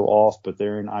also off, but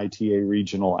they're in ITA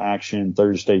regional action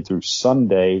Thursday through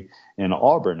Sunday in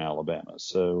Auburn, Alabama.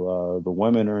 So the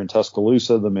women are in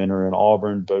Tuscaloosa, the men are in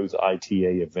Auburn, both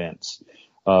ITA events.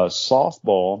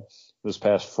 Softball this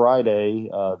past Friday,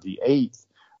 the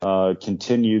 8th,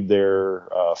 continued their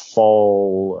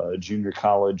fall junior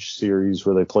college series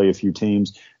where they play a few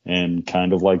teams, and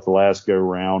kind of like the last go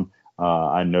round,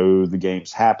 I know the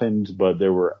games happened, but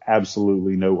there were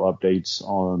absolutely no updates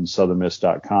on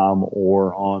southernmiss.com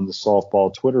or on the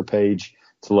softball Twitter page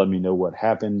to let me know what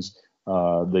happens.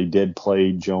 They did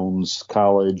play Jones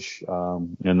College,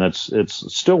 and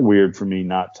it's still weird for me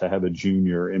not to have a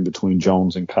junior in between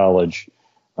Jones and college,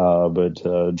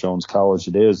 but Jones College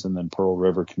it is, and then Pearl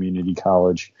River Community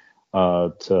College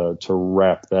to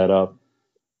wrap that up.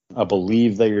 I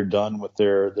believe they are done with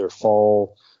their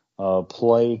fall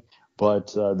play.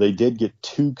 But they did get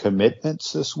 2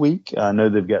 commitments this week. I know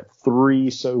they've got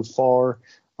 3 so far,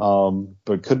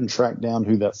 but couldn't track down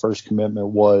who that first commitment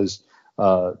was.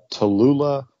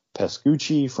 Tallulah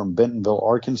Pescucci from Bentonville,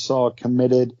 Arkansas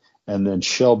committed, and then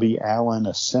Shelby Allen,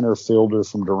 a center fielder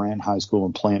from Durant High School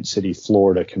in Plant City,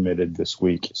 Florida, committed this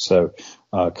week. So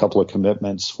a couple of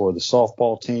commitments for the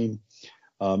softball team.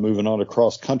 Moving on to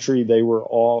cross country, they were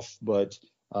off, but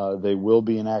they will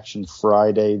be in action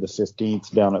Friday, the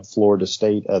 15th, down at Florida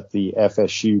State at the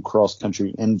FSU Cross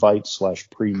Country Invite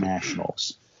 /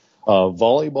 Pre-Nationals.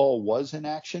 Volleyball was in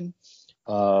action.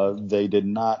 They did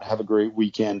not have a great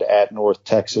weekend at North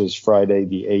Texas. Friday,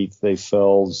 the 8th, they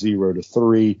fell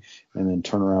 0-3, and then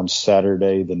turn around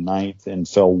Saturday, the 9th, and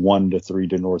fell 1-3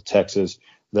 to North Texas.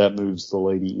 That moves the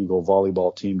Lady Eagle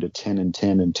volleyball team to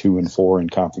 10-10 and 2-4 in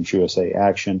Conference USA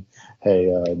action. Hey,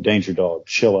 Danger Dog,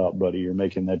 chill out, buddy. You're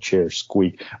making that chair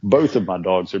squeak. Both of my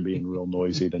dogs are being real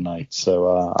noisy tonight, so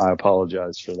I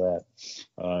apologize for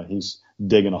that. He's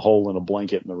digging a hole in a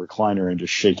blanket in the recliner and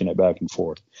just shaking it back and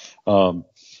forth.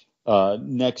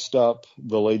 Next up,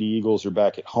 the Lady Eagles are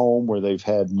back at home where they've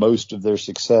had most of their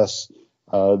success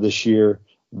this year.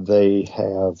 They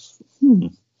have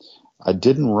I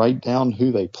didn't write down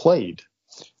who they played.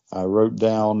 I wrote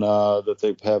down that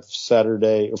they have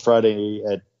Friday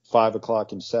at 5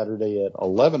 o'clock and Saturday at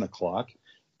 11 o'clock.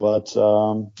 But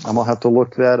I'm going to have to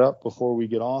look that up before we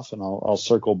get off, and I'll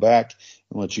circle back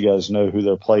and let you guys know who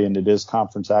they're playing. It is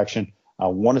conference action. I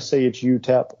want to say it's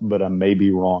UTEP, but I may be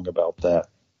wrong about that.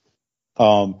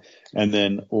 And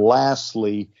then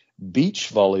lastly,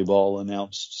 beach volleyball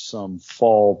announced some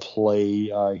fall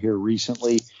play here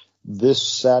recently. This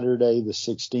Saturday, the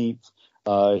 16th,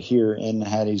 here in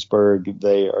Hattiesburg,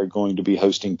 they are going to be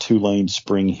hosting Tulane,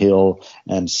 Spring Hill,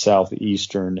 and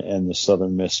Southeastern in the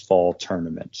Southern Miss Fall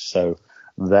Tournament. So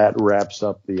that wraps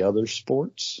up the other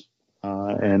sports.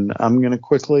 And I'm going to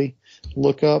quickly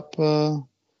look up who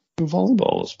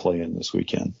volleyball is playing this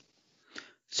weekend.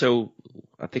 So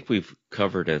I think we've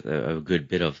covered a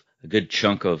good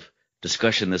chunk of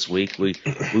discussion this week. We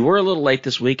were a little late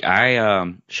this week.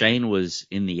 Shane was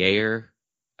in the air,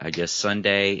 I guess,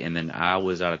 Sunday, and then I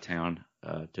was out of town.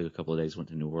 Took a couple of days, went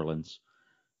to New Orleans.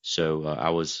 So I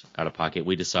was out of pocket.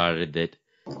 We decided that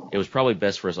it was probably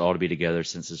best for us all to be together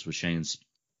since this was Shane's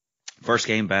first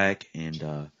game back,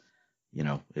 and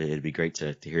it'd be great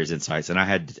to hear his insights. And I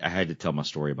had to tell my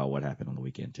story about what happened on the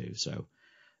weekend too. So,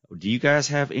 do you guys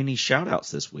have any shout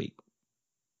outs this week?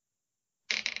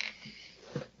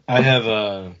 I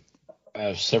have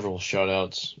several shout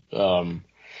outs. I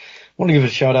want to give a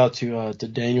shout out to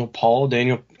Daniel Paul.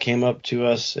 Daniel came up to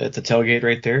us at the tailgate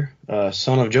right there,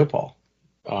 son of Joe Paul,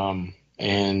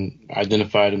 and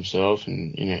identified himself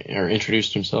or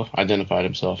introduced himself. Identified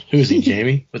himself. Who is he,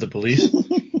 Jamie, with the police?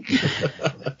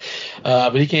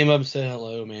 But he came up and said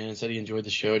hello, man. Said he enjoyed the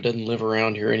show. Doesn't live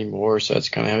around here anymore, so that's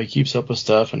kind of how he keeps up with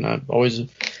stuff. And I always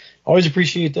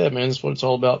appreciate that, man. That's what it's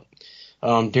all about.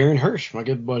 Darren Hirsch, my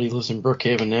good buddy, lives in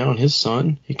Brookhaven now, and his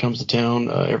son, he comes to town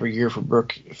every year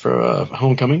for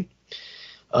homecoming.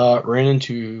 Ran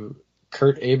into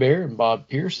Kurt Abear and Bob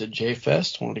Pierce at J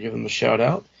Fest. Wanted to give them a shout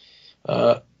out.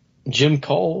 Jim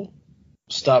Cole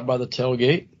stopped by the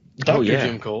tailgate.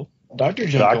 Jim Cole. Dr.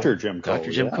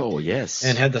 Jim Cole, yes.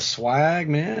 And had the swag,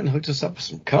 man. Hooked us up with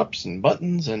some cups and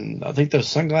buttons, and I think those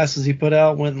sunglasses he put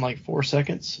out went in like 4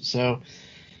 seconds. So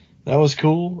that was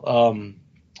cool.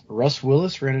 Russ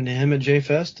Willis, ran into him at J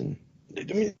Fest, and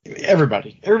I mean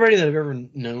everybody that I've ever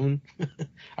known,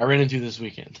 I ran into this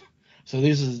weekend. So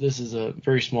this is a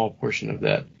very small portion of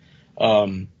that.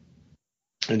 And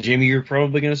Jamie, you're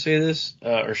probably going to say this,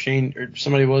 or Shane, or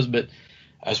somebody was, but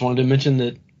I just wanted to mention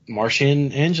that Marcia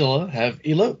and Angela have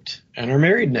eloped and are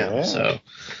married now. Yeah.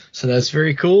 So that's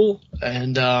very cool.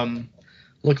 And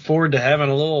look forward to having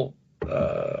a little,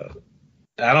 I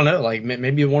don't know, like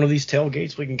maybe one of these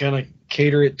tailgates we can kind of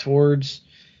cater it towards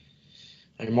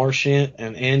a Marcia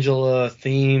and Angela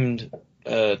themed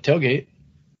tailgate.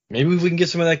 Maybe we can get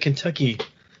some of that Kentucky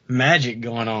magic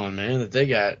going on, man, that they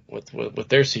got with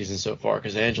their season so far,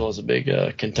 because Angela's a big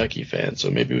Kentucky fan.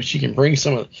 So maybe she can bring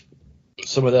some of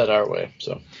that our way.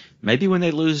 So maybe when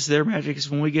they lose their magic is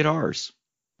when we get ours.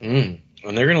 And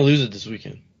they're going to lose it this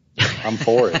weekend. I'm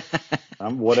for it.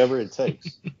 I'm whatever it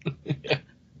takes. Yeah.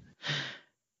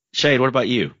 Shade, what about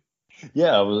you?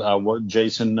 Yeah,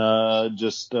 Jason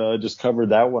just covered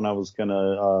that one. I was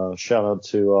gonna shout out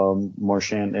to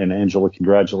Marchand and Angela.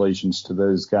 Congratulations to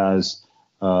those guys.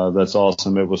 That's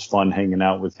awesome. It was fun hanging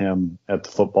out with him at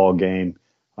the football game.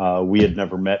 We had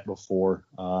never met before,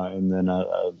 and then I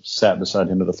sat beside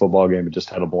him at the football game and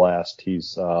just had a blast.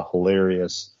 He's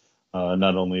hilarious.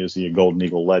 Not only is he a Golden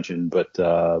Eagle legend,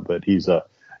 but he's a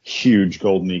huge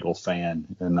Golden Eagle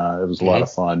fan, and it was a lot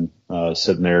of fun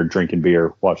sitting there drinking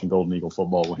beer, watching Golden Eagle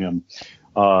football with him.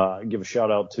 Give a shout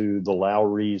out to the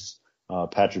Lowrys.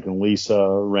 Patrick and Lisa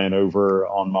ran over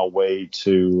on my way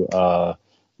to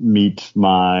meet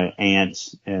my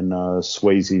aunt and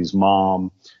Swayze's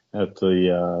mom at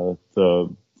the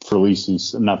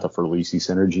Furlisi, not the Furlisi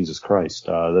Center, Jesus Christ,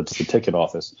 that's the ticket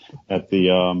office at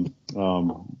the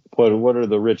what are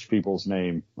the rich people's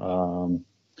name?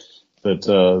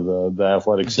 The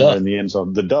athletic center in the end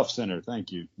zone, the Duff Center.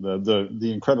 Thank you.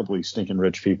 The incredibly stinking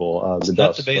rich people, the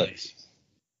Duffs. The Baileys.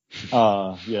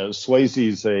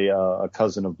 Swayze's a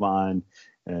cousin of mine,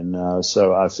 and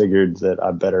so I figured that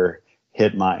I better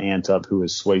hit my aunt up, who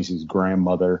is Swayze's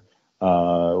grandmother,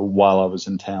 while I was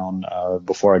in town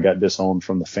before I got disowned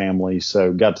from the family.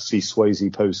 So got to see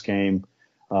Swayze post game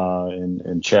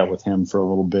and chat with him for a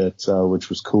little bit, which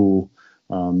was cool.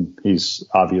 He's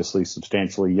obviously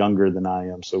substantially younger than I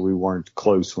am, so we weren't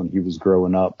close when he was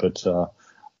growing up, but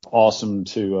awesome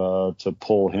to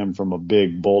pull him from a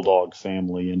big Bulldog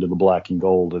family into the black and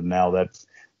gold. And now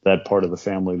that part of the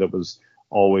family that was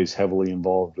always heavily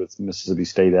involved with Mississippi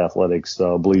State athletics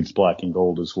bleeds black and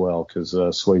gold as well, because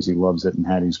Swayze loves it in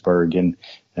Hattiesburg,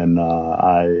 and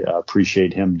I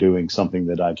appreciate him doing something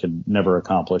that I could never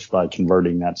accomplish by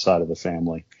converting that side of the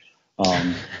family.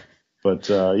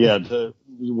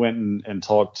 went and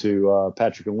talked to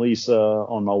Patrick and Lisa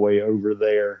on my way over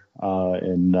there,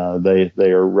 and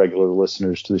they are regular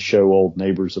listeners to the show, old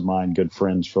neighbors of mine, good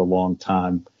friends for a long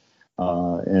time.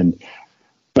 And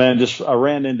man, I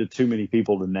ran into too many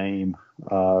people to name.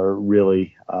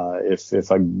 Really,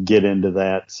 if I get into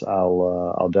that,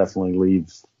 I'll definitely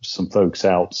leave some folks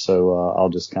out. So I'll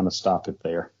just kind of stop it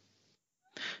there.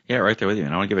 Yeah, right there with you.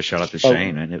 And I want to give a shout out to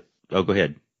Shane. And go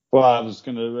ahead. Well, I was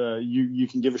gonna. You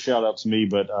can give a shout out to me,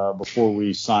 but before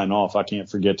we sign off, I can't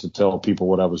forget to tell people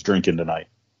what I was drinking tonight.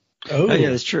 Oh yeah,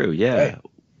 that's true. Yeah.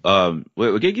 Hey.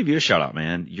 We're gonna give you a shout out,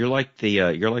 man. You're like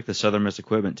the Southern Miss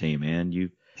Equipment team, man. You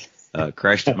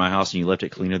crashed at my house and you left it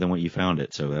cleaner than what you found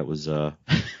it. So that was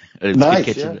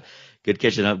nice. Good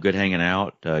catching up, good hanging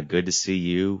out. Good to see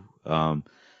you.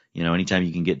 Anytime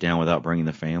you can get down without bringing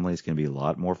the family, it's gonna be a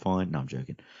lot more fun. No, I'm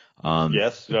joking.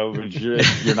 Yes, so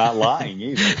you're not lying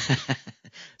either.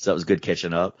 So that was good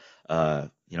catching up.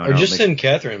 Or just send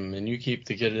Catherine and you keep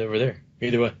the kid over there.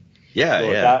 Either way. Yeah,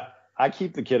 Look, yeah. I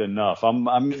keep the kid enough. I'm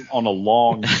on a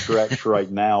long stretch right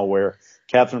now where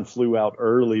Catherine flew out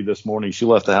early this morning. She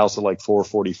left the house at like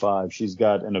 4:45. She's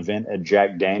got an event at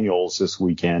Jack Daniel's this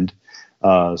weekend.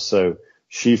 So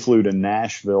she flew to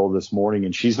Nashville this morning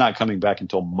and she's not coming back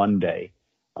until Monday.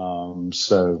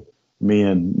 So me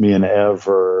and Ev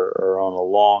are on a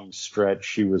long stretch.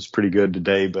 She was pretty good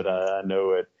today, but I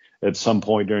know at some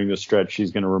point during the stretch,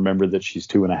 she's going to remember that she's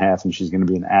 2.5 and she's going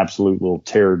to be an absolute little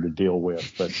terror to deal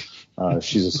with. But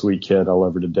she's a sweet kid. I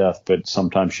love her to death. But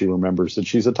sometimes she remembers that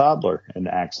she's a toddler and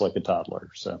acts like a toddler.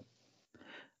 So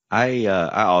I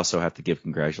also have to give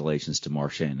congratulations to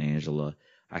Marcia and Angela.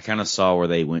 I kind of saw where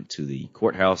they went to the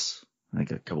courthouse, I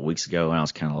think a couple weeks ago, and I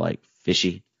was kind of like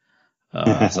fishy.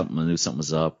 I knew something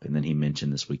was up, and then he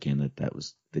mentioned this weekend that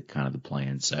was the kind of the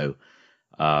plan. So,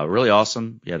 really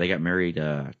awesome. Yeah, they got married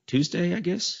Tuesday, I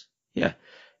guess. Yeah,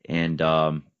 and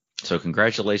so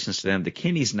congratulations to them. The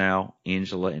Kennys now,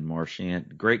 Angela and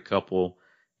Marchant, great couple,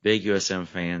 big USM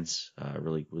fans.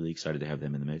 Really, really excited to have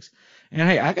them in the mix. And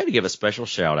hey, I got to give a special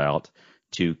shout out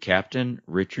to Captain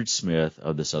Richard Smith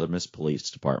of the Southern Miss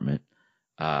Police Department.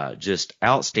 Just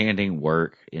outstanding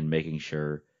work in making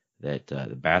sure that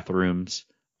the bathrooms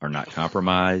are not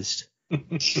compromised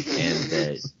and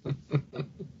that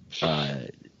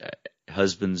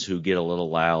husbands who get a little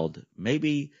loud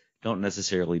maybe don't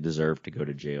necessarily deserve to go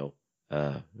to jail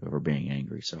over being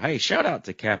angry. So, hey, shout out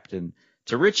to Captain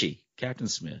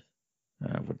Smith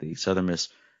with the Southern Miss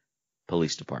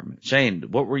Police Department. Shane,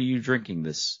 what were you drinking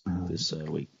this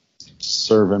week?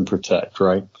 Serve and protect,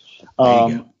 right? There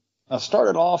you go. I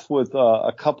started off with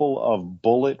a couple of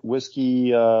Bullet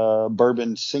whiskey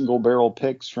bourbon single barrel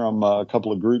picks from a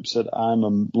couple of groups that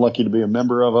I'm lucky to be a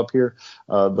member of up here.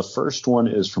 The first one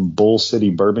is from Bull City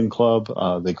Bourbon Club.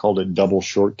 They called it Double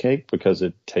Shortcake because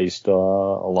it tastes a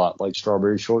lot like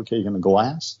strawberry shortcake in a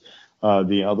glass.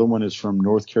 The other one is from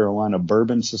North Carolina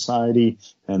Bourbon Society,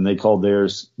 and they called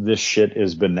theirs This Shit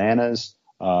is Bananas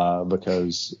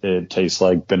because it tastes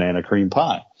like banana cream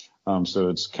pie. So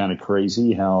it's kind of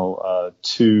crazy how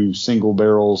two single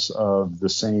barrels of the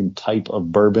same type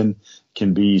of bourbon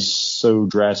can be so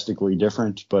drastically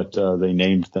different, but they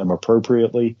named them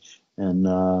appropriately, and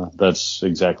that's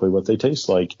exactly what they taste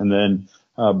like. And then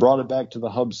brought it back to the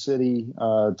Hub City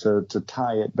to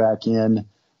tie it back in.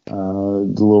 The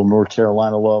little North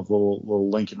Carolina love, little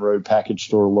Lincoln Road package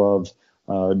store love,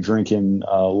 drinking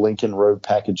Lincoln Road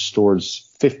package store's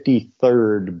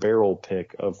 53rd barrel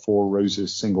pick of Four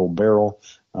Roses single barrel.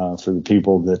 For the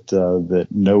people that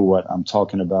know what I'm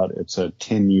talking about, it's a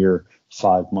 10-year,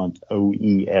 5-month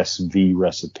OESV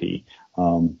recipe.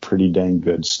 Pretty dang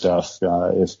good stuff.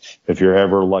 If you're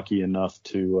ever lucky enough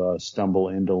to stumble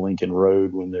into Lincoln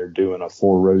Road when they're doing a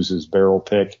Four Roses barrel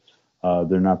pick,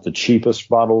 they're not the cheapest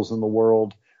bottles in the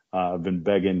world. I've been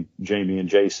begging Jamie and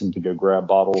Jason to go grab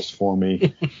bottles for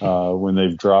me when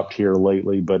they've dropped here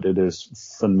lately, but it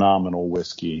is phenomenal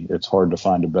whiskey. It's hard to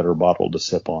find a better bottle to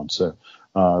sip on. So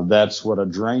that's what I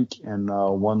drank. And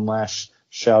one last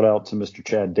shout out to Mr.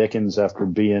 Chad Dickens after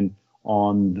being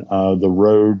on the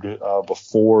road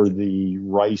before the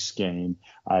Rice game.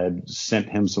 I had sent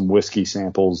him some whiskey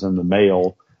samples in the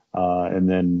mail. And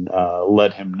then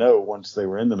let him know once they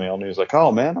were in the mail. And he was like,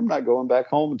 oh, man, I'm not going back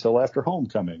home until after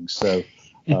homecoming. So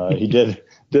he did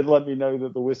let me know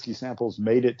that the whiskey samples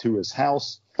made it to his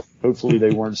house. Hopefully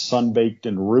they weren't sunbaked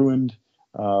and ruined.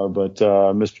 But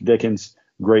Mr. Dickens,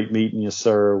 great meeting you,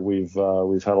 sir. We've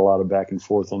had a lot of back and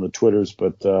forth on the Twitters,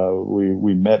 but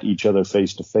we met each other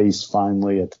face to face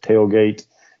finally at the tailgate,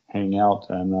 hang out,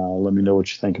 and let me know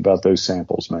what you think about those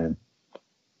samples, man.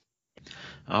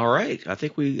 All right. I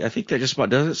think that just about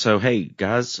does it. So, hey,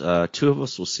 guys, two of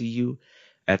us will see you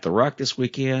at the Rock this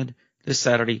weekend, this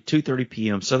Saturday, 2:30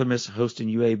 p.m. Southern Miss hosting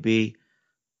UAB.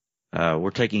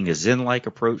 We're taking a Zen-like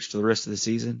approach to the rest of the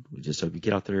season. We just hope you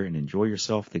get out there and enjoy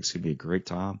yourself. I think it's going to be a great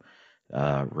time.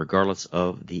 Regardless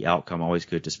of the outcome, always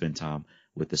good to spend time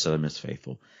with the Southern Miss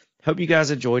faithful. Hope you guys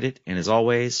enjoyed it. And as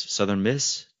always, Southern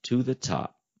Miss to the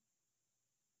top.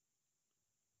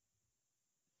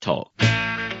 Talk.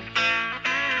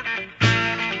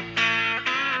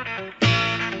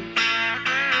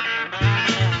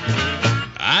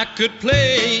 I could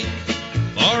play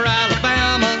for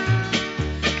Alabama,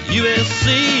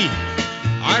 USC,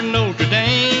 or Notre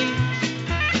Dame.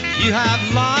 You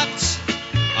have lots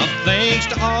of things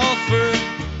to offer,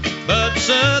 but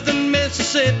Southern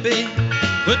Mississippi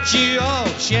put you all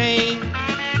to shame.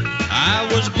 I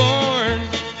was born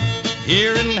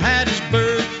here in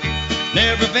Hattiesburg,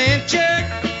 never ventured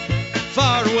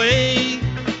far away.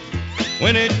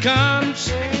 When it comes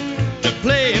to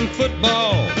playing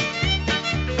football,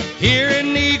 here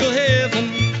in Eagle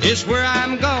Heaven is where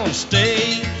I'm gonna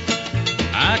stay.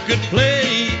 I could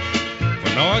play for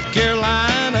North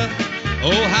Carolina,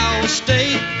 Ohio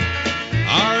State,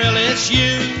 or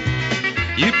LSU.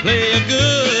 You play a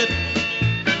good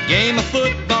game of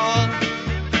football,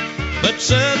 but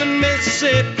Southern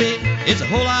Mississippi is a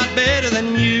whole lot better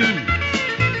than you.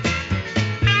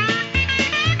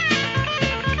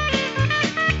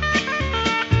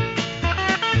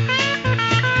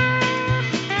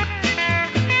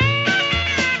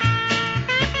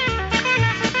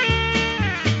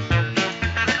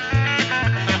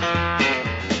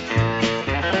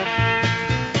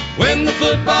 When the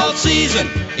football season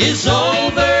is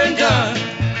over and done,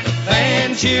 the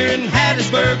fans here in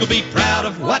Hattiesburg will be proud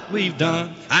of what we've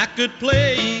done. I could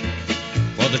play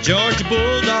for the Georgia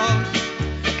Bulldogs,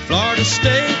 Florida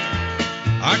State,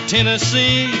 or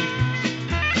Tennessee,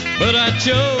 but I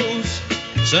chose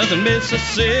Southern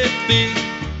Mississippi,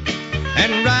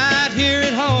 and right here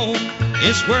at home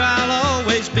is where I'll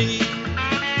always be.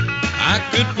 I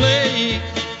could play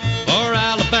for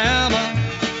Alabama,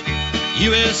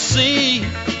 USC,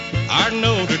 or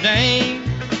Notre Dame.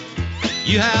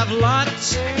 You have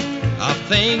lots of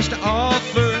things to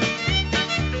offer,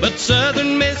 but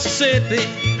Southern Mississippi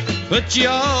put you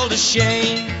all to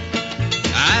shame.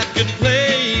 I could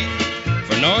play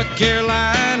for North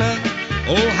Carolina,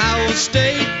 Ohio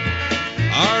State,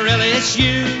 or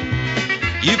LSU.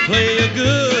 You play a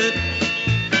good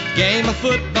game of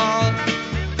football,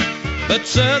 but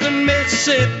Southern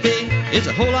Mississippi is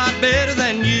a whole lot better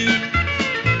than you.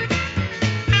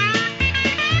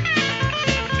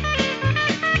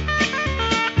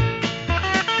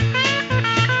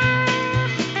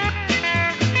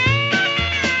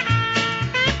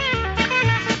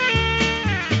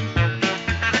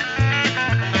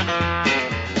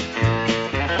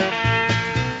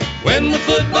 When the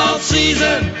football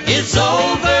season is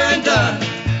over and done,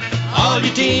 all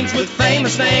your teams with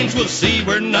famous names will see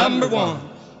we're number one.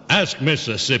 Ask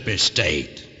Mississippi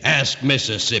State. Ask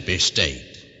Mississippi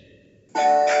State.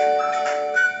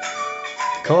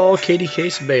 Call Katie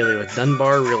Case Bailey with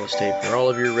Dunbar Real Estate for all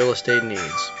of your real estate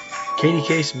needs. Katie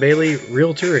Case Bailey,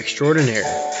 Realtor Extraordinaire.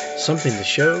 Something to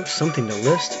show, something to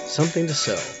list, something to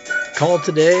sell. Call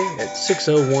today at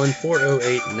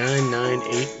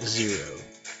 601-408-9980.